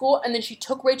into the school and then she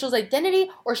took Rachel's identity,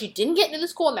 or she didn't get into the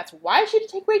school and that's why she had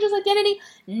to take Rachel's identity.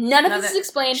 None of this is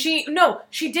explained. She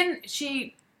didn't.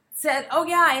 She said, oh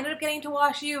yeah, I ended up getting to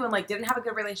Wash U and like didn't have a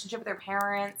good relationship with her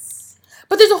parents.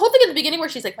 But there's a whole thing at the beginning where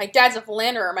she's like, my dad's a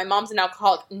philanderer, my mom's an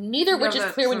alcoholic. Neither of which is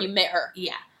clear when you met her.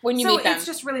 Yeah. When you meet them. So it's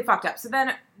just really fucked up. So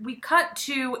then we cut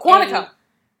to Quantico.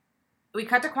 We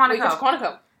cut to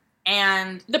Quantico.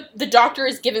 And the doctor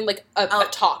is giving like a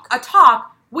talk. A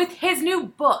talk with his new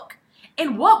book.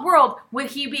 In what world would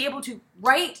he be able to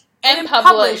write and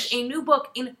publish a new book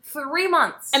in 3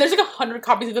 months? And there's like 100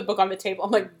 copies of the book on the table.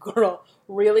 I'm like, girl,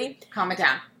 really? Calm it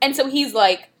down. And so he's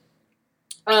like,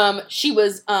 she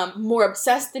was more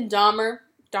obsessed than Dahmer.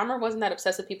 Dahmer wasn't that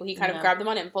obsessed with people. He kind of grabbed them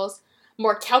on impulse.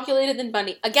 More calculated than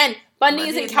Bundy. Again, Bundy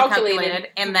isn't calculated.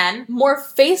 And then? More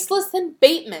faceless than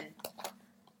Bateman.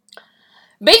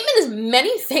 Bateman is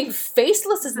many things.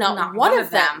 Faceless is not one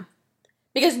of them.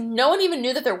 Because no one even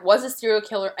knew that there was a serial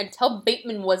killer until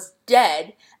Bateman was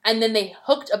dead. And then they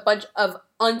hooked a bunch of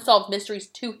unsolved mysteries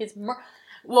to his murder.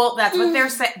 Well, that's what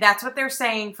they're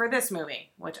saying for this movie,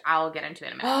 which I'll get into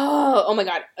in a minute. Oh my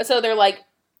god. So they're like,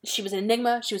 she was an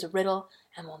enigma, she was a riddle,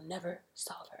 and we'll never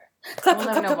solve her. Clap, we'll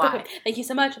never know why. Thank you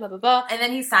so much, blah, blah, blah. And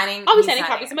then I'll be signing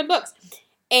copies of my books.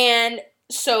 And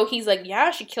so he's like,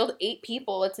 yeah, she killed 8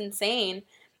 people. It's insane.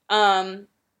 And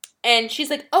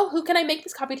she's like, oh, who can I make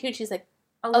this copy to? And she's like,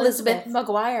 Elizabeth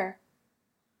McGuire.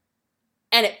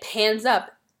 And it pans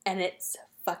up, and it's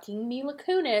fucking Mila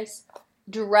Kunis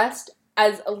dressed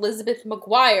as Elizabeth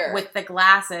McGuire. With the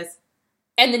glasses.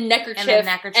 And the neckerchief. And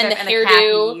the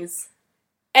hairdo. Khakis.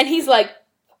 And he's like,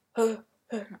 and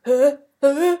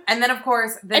then, of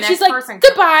course, the next she's like, person...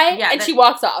 goodbye! Yeah, and she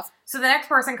walks off. So the next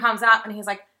person comes up, and he's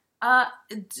like,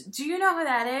 do you know who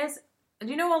that is? do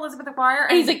you know Elizabeth McGuire?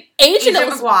 And he's like, Agent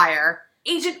McGuire.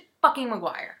 Agent fucking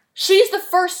McGuire. She's the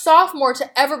first sophomore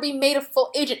to ever be made a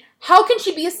full agent. How can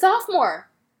she be a sophomore?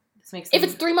 This makes if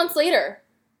it's 3 months later.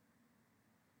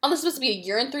 Unless it's supposed to be a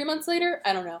year and 3 months later?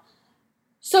 I don't know.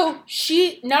 So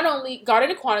she not only got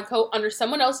into Quantico under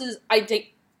someone else's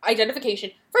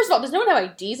identification. First of all, does no one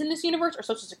have IDs in this universe or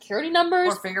social security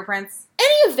numbers? Or fingerprints?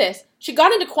 Any of this. She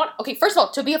got into Quantico. Okay, first of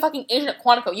all, to be a fucking agent at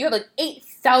Quantico, you have like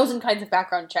 8,000 kinds of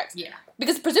background checks. Yeah.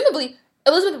 Because presumably,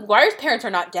 Elizabeth McGuire's parents are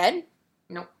not dead.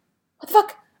 Nope. What the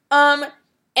fuck?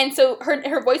 And so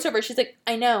her voiceover, she's like,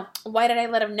 I know. Why did I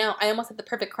let him know? I almost had the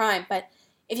perfect crime, but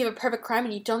if you have a perfect crime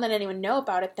and you don't let anyone know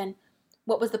about it, then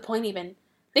what was the point even?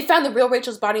 They found the real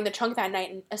Rachel's body in the trunk that night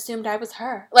and assumed I was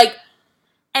her. Like,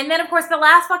 and then, of course, the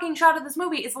last fucking shot of this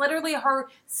movie is literally her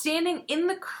standing in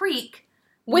the creek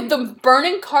with the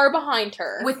burning car behind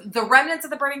her. With the remnants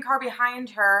of the burning car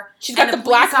behind her. She's got the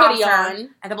black hoodie on.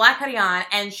 And the black hoodie on,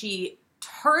 and she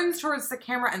turns towards the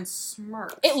camera and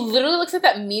smirks. It literally looks like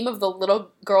that meme of the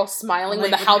little girl smiling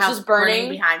when the house is burning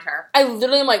behind her. I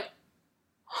literally am like,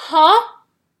 huh?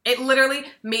 It literally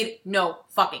made no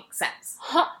fucking sense.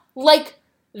 Huh? Like,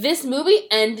 this movie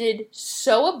ended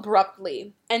so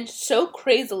abruptly and so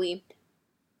crazily.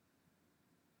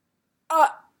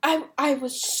 I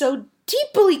was so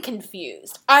deeply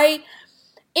confused.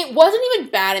 It wasn't even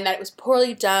bad in that it was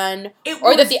poorly done,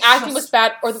 or that the acting was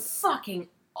bad, or the fucking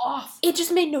off. It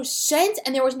just made no sense,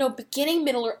 and there was no beginning,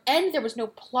 middle, or end. There was no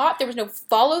plot. There was no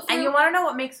follow-through. And you want to know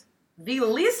what makes the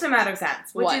least amount of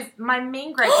sense, which is my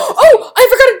main gripe. Oh, I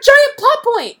forgot a giant plot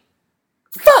point.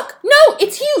 Fuck! No,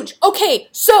 it's huge. Okay,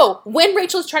 so when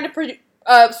Rachel is trying to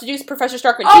seduce Professor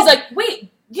Starkman, she's like,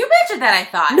 "Wait, you mentioned that." I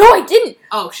thought. No, I didn't.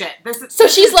 Oh shit!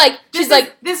 She's like,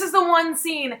 "This is the one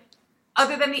scene."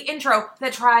 Other than the intro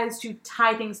that tries to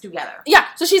tie things together. Yeah,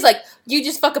 so she's like, you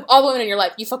just fuck up all the women in your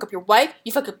life. You fuck up your wife,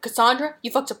 you fuck up Cassandra,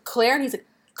 you fucked up Claire. And he's like,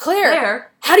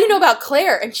 Claire? How do you know about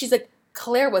Claire? And she's like,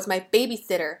 Claire was my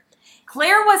babysitter.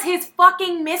 Claire was his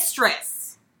fucking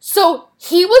mistress. So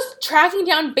he was tracking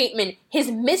down Bateman. His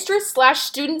mistress /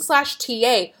 student /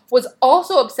 TA was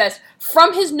also obsessed.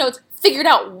 From his notes, figured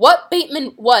out what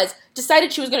Bateman was,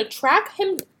 decided she was going to track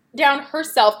him down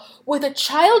herself with a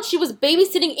child she was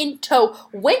babysitting in tow,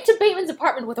 went to Bateman's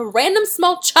apartment with a random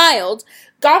small child,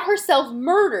 got herself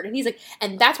murdered. And he's like,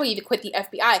 and that's why you need to quit the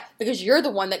FBI, because you're the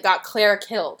one that got Claire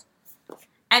killed.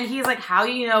 And he's like, how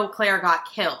do you know Claire got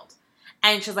killed?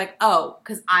 And she's like, oh,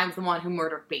 because I'm the one who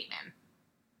murdered Bateman.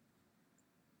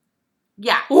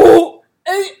 Yeah.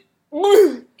 It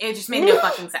just made no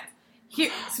fucking sense.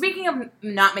 Here, speaking of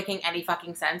not making any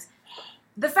fucking sense,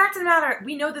 the fact of the matter,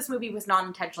 we know this movie was not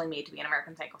intentionally made to be an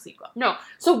American Psycho sequel. No.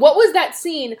 So what was that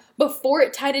scene before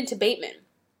it tied into Bateman?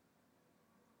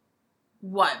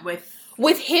 What?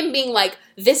 With him being like,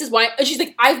 this is why... And she's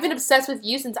like, I've been obsessed with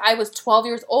you since I was 12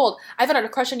 years old. I've had a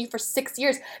crush on you for 6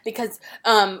 years because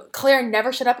Claire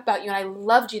never shut up about you and I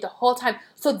loved you the whole time.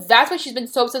 So that's why she's been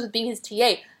so obsessed with being his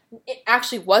TA. It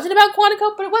actually wasn't about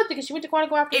Quantico, but it was because she went to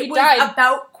Quantico after he died. It was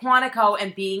about Quantico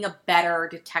and being a better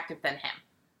detective than him.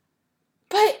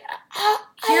 But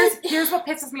here's what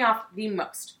pisses me off the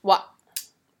most. What?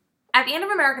 At the end of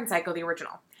American Psycho, the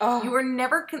original, you were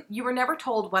never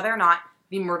told whether or not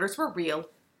the murders were real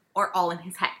or all in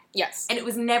his head. Yes. And it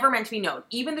was never meant to be known.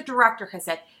 Even the director has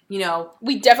said,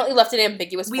 we definitely left it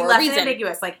ambiguous for a reason. We left it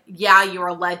ambiguous. Like, yeah,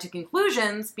 you're led to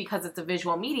conclusions because it's a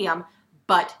visual medium,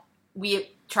 but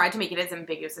we tried to make it as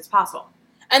ambiguous as possible.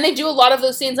 And they do a lot of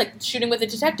those scenes, like shooting with a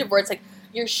detective, where it's like,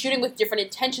 you're shooting with different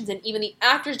intentions, and even the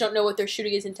actors don't know what they're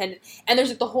shooting is intended. And there's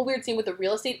like the whole weird scene with the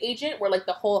real estate agent where like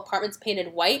the whole apartment's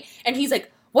painted white, and he's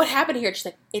like, what happened here? She's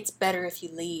like, it's better if you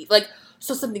leave. Like,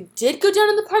 so something did go down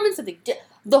in the apartment, something did.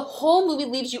 The whole movie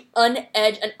leaves you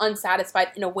unedged and unsatisfied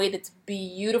in a way that's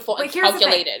beautiful and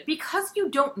calculated. Because you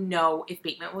don't know if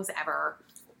Bateman was ever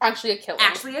actually a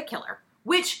killer.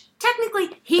 Which,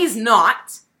 technically, he's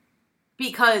not.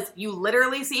 Because you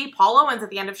literally see Paul Owens at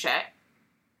the end of shit.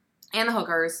 And the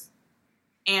hookers.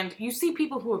 And you see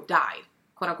people who have died.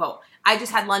 Quote unquote. I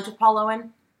just had lunch with Paul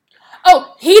Owen.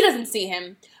 Oh, he doesn't see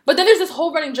him. But then there's this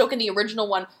whole running joke in the original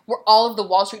one where all of the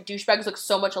Wall Street douchebags look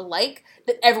so much alike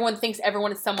that everyone thinks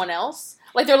everyone is someone else.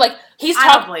 Like, they're like, he's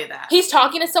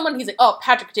talking to someone, and he's like, oh,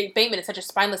 Patrick Bateman is such a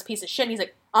spineless piece of shit. And he's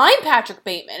like, I'm Patrick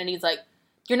Bateman. And he's like,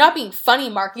 you're not being funny,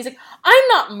 Mark. He's like, I'm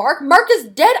not Mark. Mark is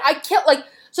dead. I killed, like...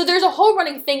 So there's a whole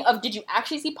running thing of, did you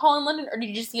actually see Paul in London, or did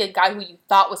you just see a guy who you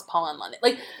thought was Paul in London?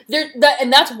 Like,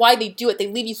 and that's why they do it. They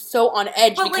leave you so on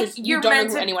edge because you don't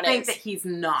know who anyone is. You're meant to think that he's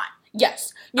not.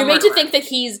 Yes. You're made to think that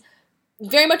he's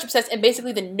very much obsessed, and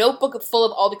basically the notebook full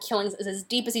of all the killings is as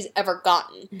deep as he's ever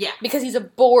gotten. Yeah. Because he's a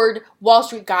bored Wall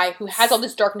Street guy who has all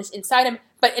this darkness inside him,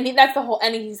 that's the whole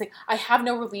ending. He's like, I have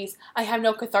no release, I have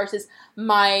no catharsis,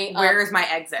 where is my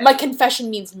exit? My confession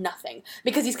means nothing.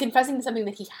 Because he's confessing to something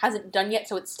that he hasn't done yet,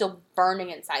 so it's still burning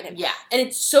inside him. Yeah. And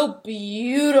it's so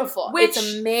beautiful.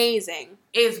 It's amazing.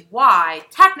 Is why,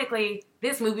 technically,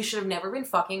 this movie should have never been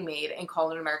fucking made and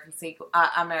called an American sequel.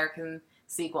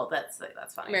 That's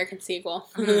funny. American sequel.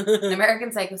 An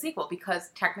American Psycho sequel, because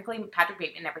technically Patrick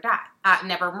Bateman never died.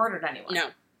 Never murdered anyone.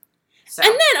 No. So.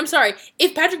 And then, I'm sorry,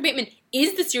 if Patrick Bateman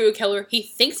is the serial killer he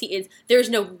thinks he is, there's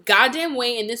no goddamn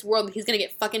way in this world that he's gonna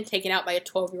get fucking taken out by a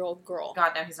 12-year-old girl.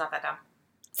 God, no, he's not that dumb.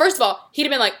 First of all, he'd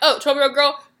have been like, oh, 12-year-old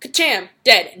girl, ka-cham,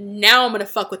 dead. Now I'm gonna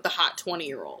fuck with the hot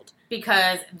 20-year-old.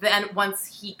 Because then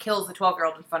once he kills the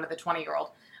 12-year-old in front of the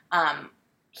 20-year-old,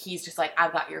 he's just like,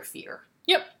 I've got your fear.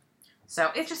 Yep. So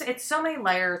it's so many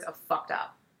layers of fucked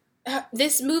up.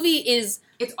 This movie is...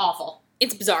 It's awful.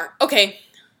 It's bizarre. Okay.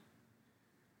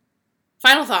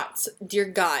 Final thoughts. Dear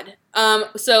God.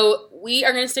 So we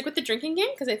are going to stick with the drinking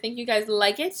game because I think you guys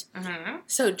like it. Mm-hmm.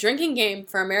 So drinking game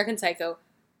for American Psycho.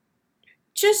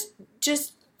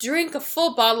 Just drink a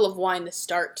full bottle of wine to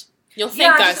start. You'll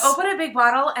thank us. Yeah, just open a big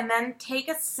bottle and then take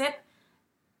a sip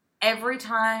every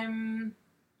time...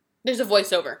 There's a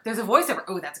voiceover.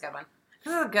 Oh, that's a good one.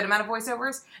 There's a good amount of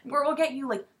voiceovers where we'll get you,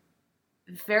 like,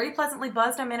 very pleasantly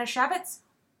buzzed on Manischewitz,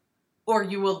 or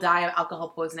you will die of alcohol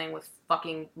poisoning with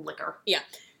fucking liquor. Yeah.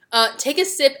 Take a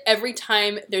sip every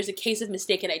time there's a case of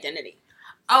mistaken identity.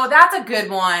 Oh, that's a good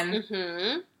one.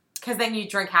 Mm-hmm. Because then you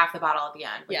drink half the bottle at the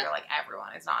end, but you're like,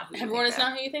 everyone is not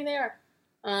who you think they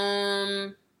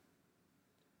are.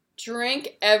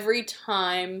 Drink every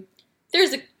time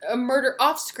there's a murder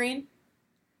off-screen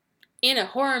in a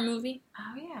horror movie.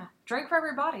 Oh, yeah. Drink for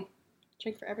everybody.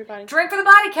 Drink for everybody. Drink for the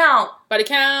body count. Body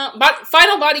count.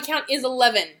 Final body count is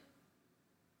 11.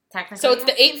 Technically. So it's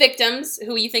the 8 victims,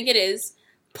 who you think it is,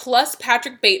 plus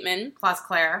Patrick Bateman. Plus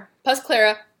Clara.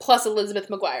 Plus Elizabeth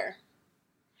McGuire.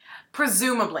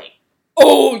 Presumably.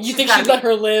 Oh, you think she'd let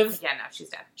her live? Yeah, no, she's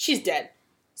dead. She's dead.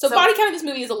 So body count of this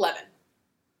movie is 11.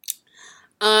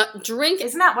 Drink...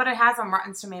 Isn't that what it has on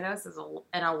Rotten Tomatoes? Is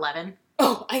an 11?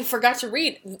 Oh, I forgot to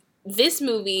read. This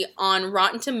movie on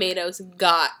Rotten Tomatoes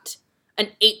got an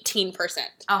 18%.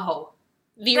 Oh.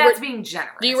 That's being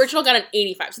generous. The original got an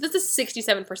 85%. So this is a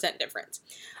 67% difference.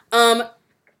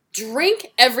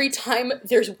 Drink every time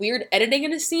there's weird editing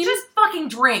in a scene. Just fucking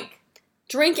drink.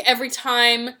 Drink every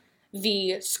time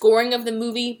the scoring of the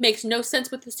movie makes no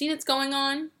sense with the scene that's going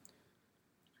on.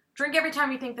 Drink every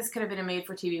time you think this could have been a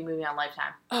made-for-TV movie on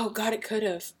Lifetime. Oh, God, it could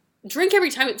have. Drink every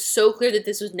time it's so clear that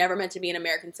this was never meant to be an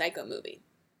American Psycho movie.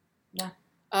 Yeah.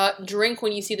 Drink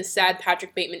when you see the sad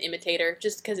Patrick Bateman imitator,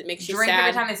 just because it makes you sad. Drink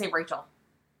every time they say Rachel.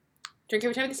 Drink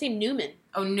every time they say Newman.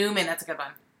 Oh, Newman, that's a good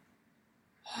one.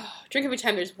 Drink every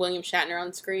time there's William Shatner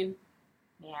on screen.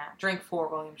 Yeah, drink for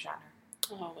William Shatner.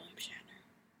 Oh, William Shatner.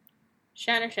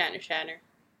 Shatner.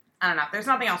 I don't know. There's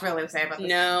nothing else really to say about this.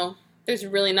 No, there's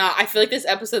really not. I feel like this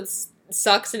episode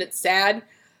sucks and it's sad.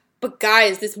 But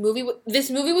guys, this movie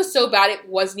was so bad it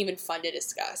wasn't even fun to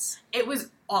discuss. It was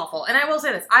awful. And I will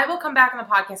say this. I will come back on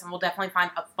the podcast and we'll definitely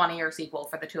find a funnier sequel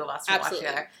for the two of us to watch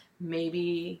together.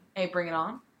 Maybe a Bring It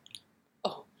On?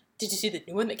 Oh, did you see the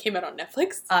new one that came out on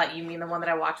Netflix? You mean the one that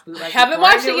I watched bootleg? I haven't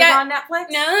watched it yet. On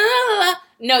Netflix?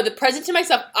 No, the present to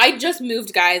myself. I just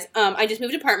moved, guys. I just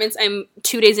moved apartments. I'm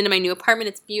 2 days into my new apartment.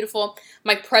 It's beautiful.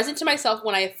 My present to myself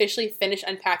when I officially finish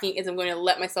unpacking is I'm going to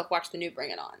let myself watch the new Bring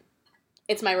It On.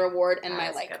 It's my reward and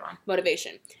my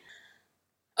motivation.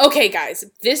 Okay, guys,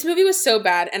 this movie was so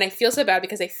bad, and I feel so bad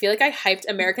because I feel like I hyped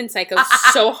American Psycho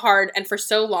so hard and for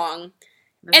so long.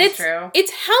 This is true.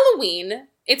 It's Halloween.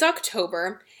 It's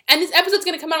October, and this episode's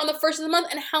going to come out on the 1st of the month,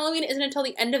 and Halloween isn't until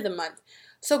the end of the month.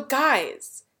 So,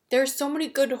 guys, there's so many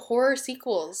good horror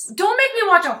sequels. Don't make me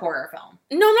watch a horror film.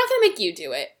 No, I'm not going to make you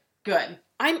do it. Good.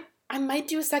 I might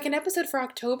do a second episode for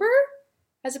October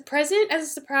as a present, as a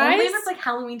surprise. Only if it's like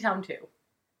Halloween Town 2.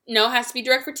 No, it has to be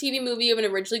direct-for-TV movie of an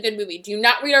originally good movie. Do you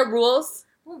not read our rules?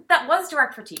 Well, that was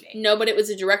direct-for-TV. No, but it was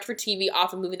a direct-for-TV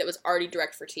off a movie that was already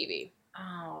direct-for-TV.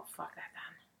 Oh, fuck that then.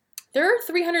 There are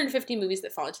 350 movies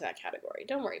that fall into that category.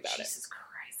 Don't worry about Jesus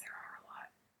Christ, there are a lot.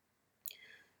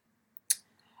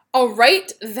 All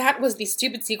right, that was the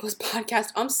Stupid Sequels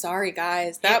podcast. I'm sorry,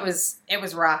 guys. It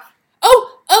was rough.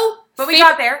 Oh! But we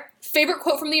got there. Favorite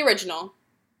quote from the original.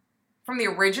 From the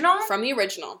original? From the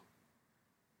original.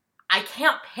 I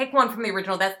can't pick one from the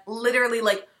original. That's literally,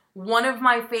 like, one of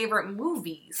my favorite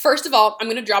movies. First of all, I'm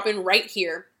going to drop in right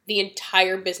here the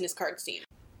entire business card scene.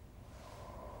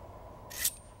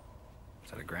 Is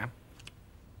that a gram?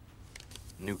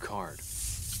 New card.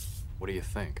 What do you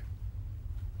think?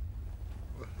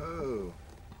 Woohoo.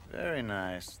 Very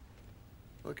nice.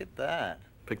 Look at that.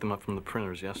 Picked them up from the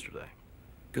printers yesterday.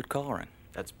 Good coloring.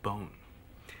 That's bone.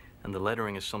 And the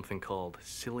lettering is something called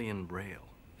Cillian Rail.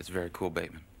 It's very cool,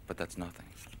 Bateman, but that's nothing.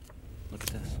 Look at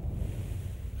this.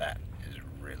 That is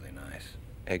really nice.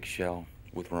 Eggshell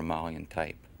with Romalian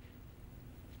type.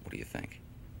 What do you think?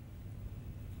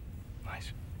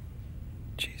 Nice.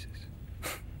 Jesus.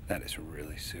 That is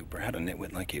really super. How'd a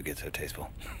nitwit like you get so tasteful?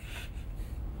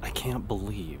 I can't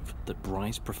believe that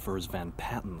Bryce prefers Van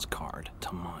Patten's card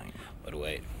to mine. But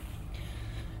wait.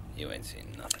 You ain't seen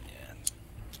nothing yet.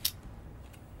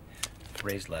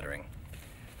 Raised lettering.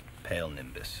 Pale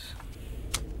nimbus.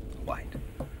 White.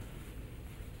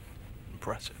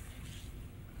 Impressive.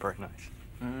 Very nice.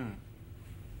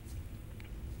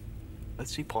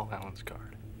 Let's see Paul Allen's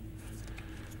card.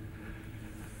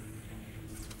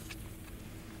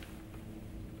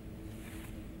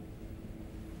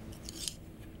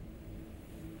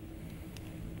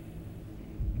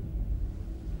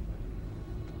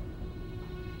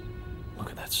 Look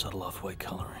at that subtle off-white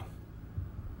coloring.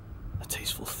 The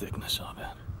tasteful thickness of it.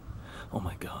 Oh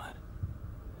my God.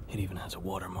 It even has a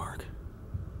watermark.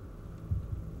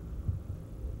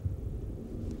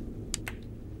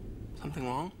 Something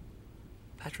wrong?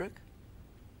 Patrick?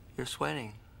 You're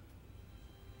sweating.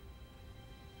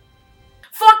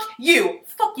 Fuck you!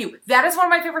 Fuck you! That is one of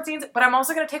my favorite scenes, but I'm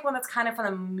also gonna take one that's kind of from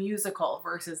the musical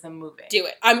versus the movie. Do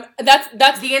it.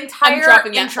 That's The entire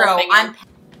dropping that intro. whole thing in.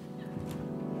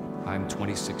 I'm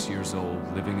 26 years old,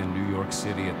 living in New York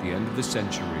City at the end of the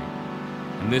century.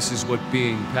 And this is what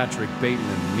being Patrick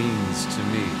Bateman means to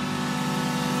me.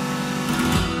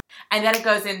 And then it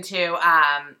goes into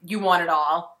You Want It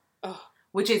All,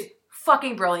 which is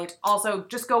fucking brilliant. Also,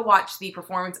 just go watch the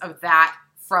performance of that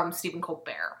from Stephen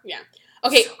Colbert. Yeah.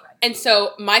 Okay, So good. and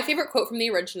so my favorite quote from the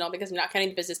original, because I'm not counting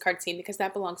the business card scene, because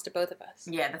that belongs to both of us.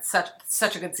 Yeah, that's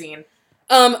such a good scene.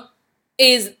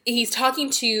 Is he's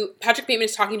talking to, Patrick Bateman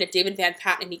is talking to David Van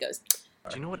Patten, and he goes,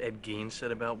 Do you know what Ed Gein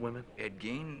said about women? Ed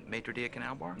Gein, maitre d'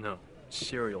 canal bar? No.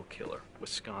 Serial killer,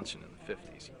 Wisconsin in the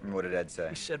 50s. And what did Ed say?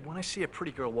 He said, when I see a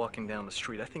pretty girl walking down the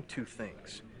street, I think two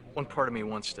things. One part of me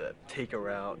wants to take her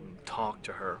out and talk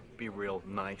to her, be real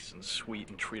nice and sweet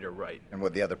and treat her right. And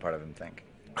what the other part of him think?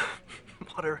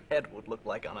 What her head would look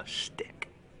like on a stick.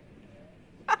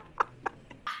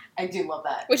 I do love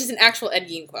that. which is an actual Ed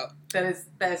Gein quote. That is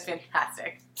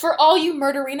fantastic. For all you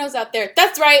murderinos out there,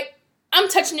 that's right, I'm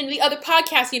touching into the other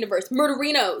podcast universe.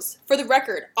 Murderinos. For the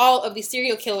record, all of the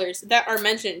serial killers that are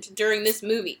mentioned during this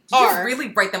movie Did are... you really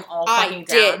write them all fucking I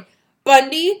down? did.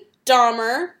 Bundy,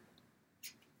 Dahmer,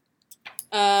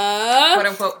 Quote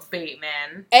unquote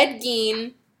Bateman. Ed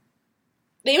Gein.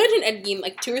 They mentioned Ed Gein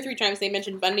like 2 or 3 times. They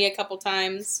mentioned Bundy a couple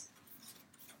times.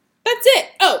 That's it.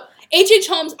 Oh, H.H.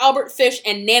 Holmes, Albert Fish,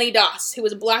 and Nanny Doss, who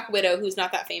was a Black Widow who's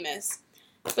not that famous.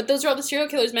 But those are all the serial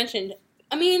killers mentioned.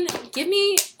 I mean, give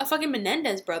me a fucking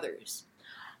Menendez brothers.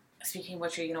 Speaking of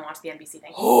which, are you gonna watch the NBC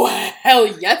thing? Oh, hell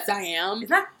yes I am. Isn't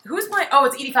that who's playing? Oh,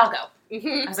 it's Edie Falco.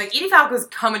 Mm-hmm. I was like, Edie Falco's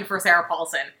coming for Sarah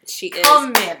Paulson. She is.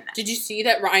 Come in. Did you see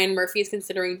that Ryan Murphy is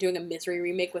considering doing a Misery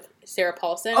remake with Sarah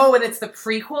Paulson? Oh, and it's the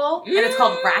prequel, and it's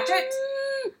called Ratchet.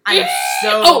 I am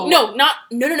so. Oh no,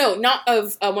 not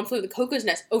of One Flew Over the Cuckoo's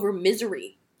Nest, over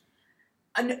Misery.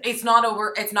 It's not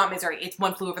over. It's not Misery. It's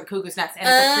One Flew Over the Cuckoo's Nest, and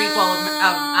it's a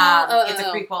prequel of. It's a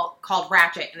prequel called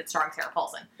Ratchet, and it's starring Sarah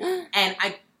Paulson. And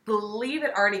I believe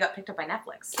it already got picked up by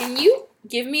Netflix. Can you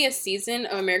give me a season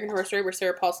of American Horror Story where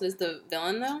Sarah Paulson is the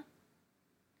villain, though?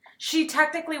 She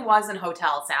technically was in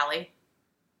Hotel Sally,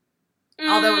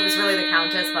 although it was really the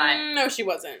Countess. But no, she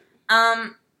wasn't.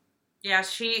 yeah,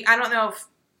 I don't know if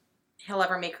he'll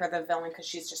ever make her the villain because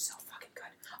she's just so fucking good.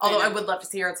 Although I would love to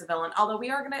see her as a villain. Although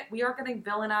we are getting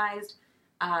villainized.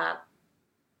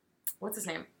 What's his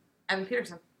name? Evan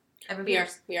Peterson. We are.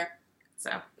 So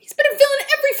He's been a villain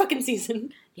every fucking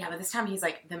season. yeah, but this time he's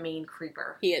like the main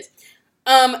creeper. He is.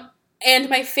 And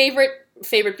my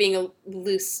favorite being a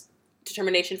loose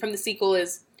determination from the sequel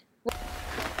is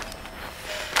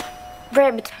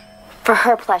Ribbed for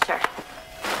her pleasure.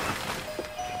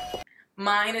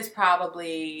 Mine is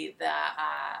probably the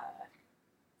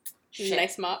shit.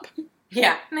 Nice mop.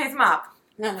 Yeah, nice mop.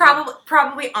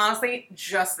 Probably, honestly,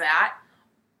 just that.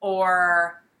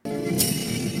 Or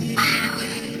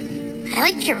I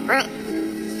like your room.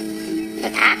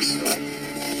 But actually,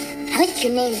 I like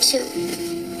your name too.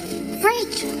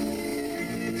 Rachel.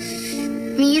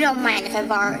 I mean, you don't mind if I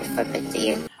borrow it for a bit, do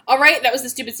you? All right, that was the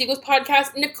Stupid Sequels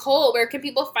podcast. Nicole, where can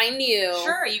people find you?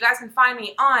 Sure, you guys can find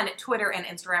me on Twitter and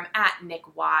Instagram at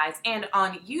Nick Wise and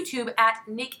on YouTube at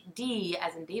Nick D,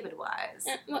 as in David Wise.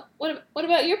 What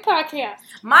about your podcast?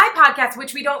 My podcast,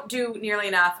 which we don't do nearly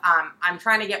enough, I'm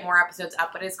trying to get more episodes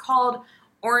up, but it's called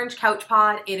Orange Couch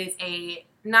Pod. It is a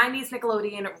 90s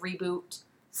Nickelodeon reboot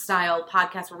style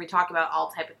podcast where we talk about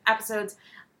all type of episodes.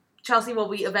 Chelsea will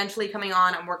be eventually coming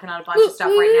on. I'm working on a bunch of stuff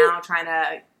right now, trying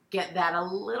to get that a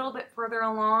little bit further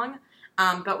along.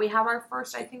 But we have our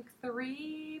first, I think,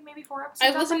 3, maybe 4 episodes.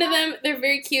 I've listened to them. They're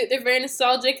very cute. They're very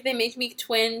nostalgic. They make me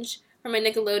twinge from my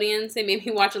Nickelodeons. They made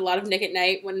me watch a lot of Nick at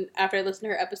Night after I listened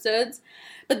to her episodes.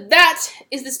 But that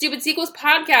is the Stupid Sequels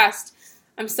podcast.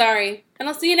 I'm sorry. And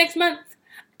I'll see you next month.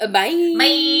 Bye.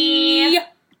 Bye.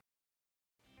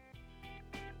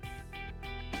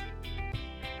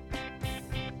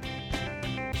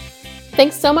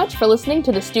 Thanks so much for listening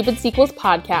to the Stupid Sequels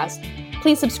podcast.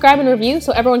 Please subscribe and review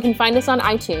so everyone can find us on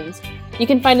iTunes. You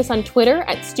can find us on Twitter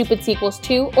at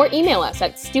StupidSequels2 or email us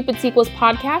at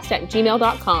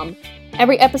stupidsequelspodcast@gmail.com.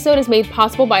 Every episode is made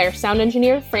possible by our sound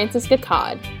engineer, Francis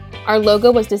Gacod. Our logo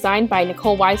was designed by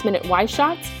Nicole Wiseman at Wise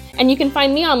Shots, and you can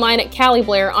find me online at Callie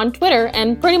Blair on Twitter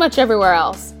and pretty much everywhere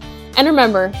else. And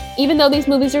remember, even though these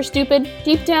movies are stupid,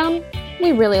 deep down,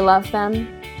 we really love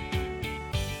them.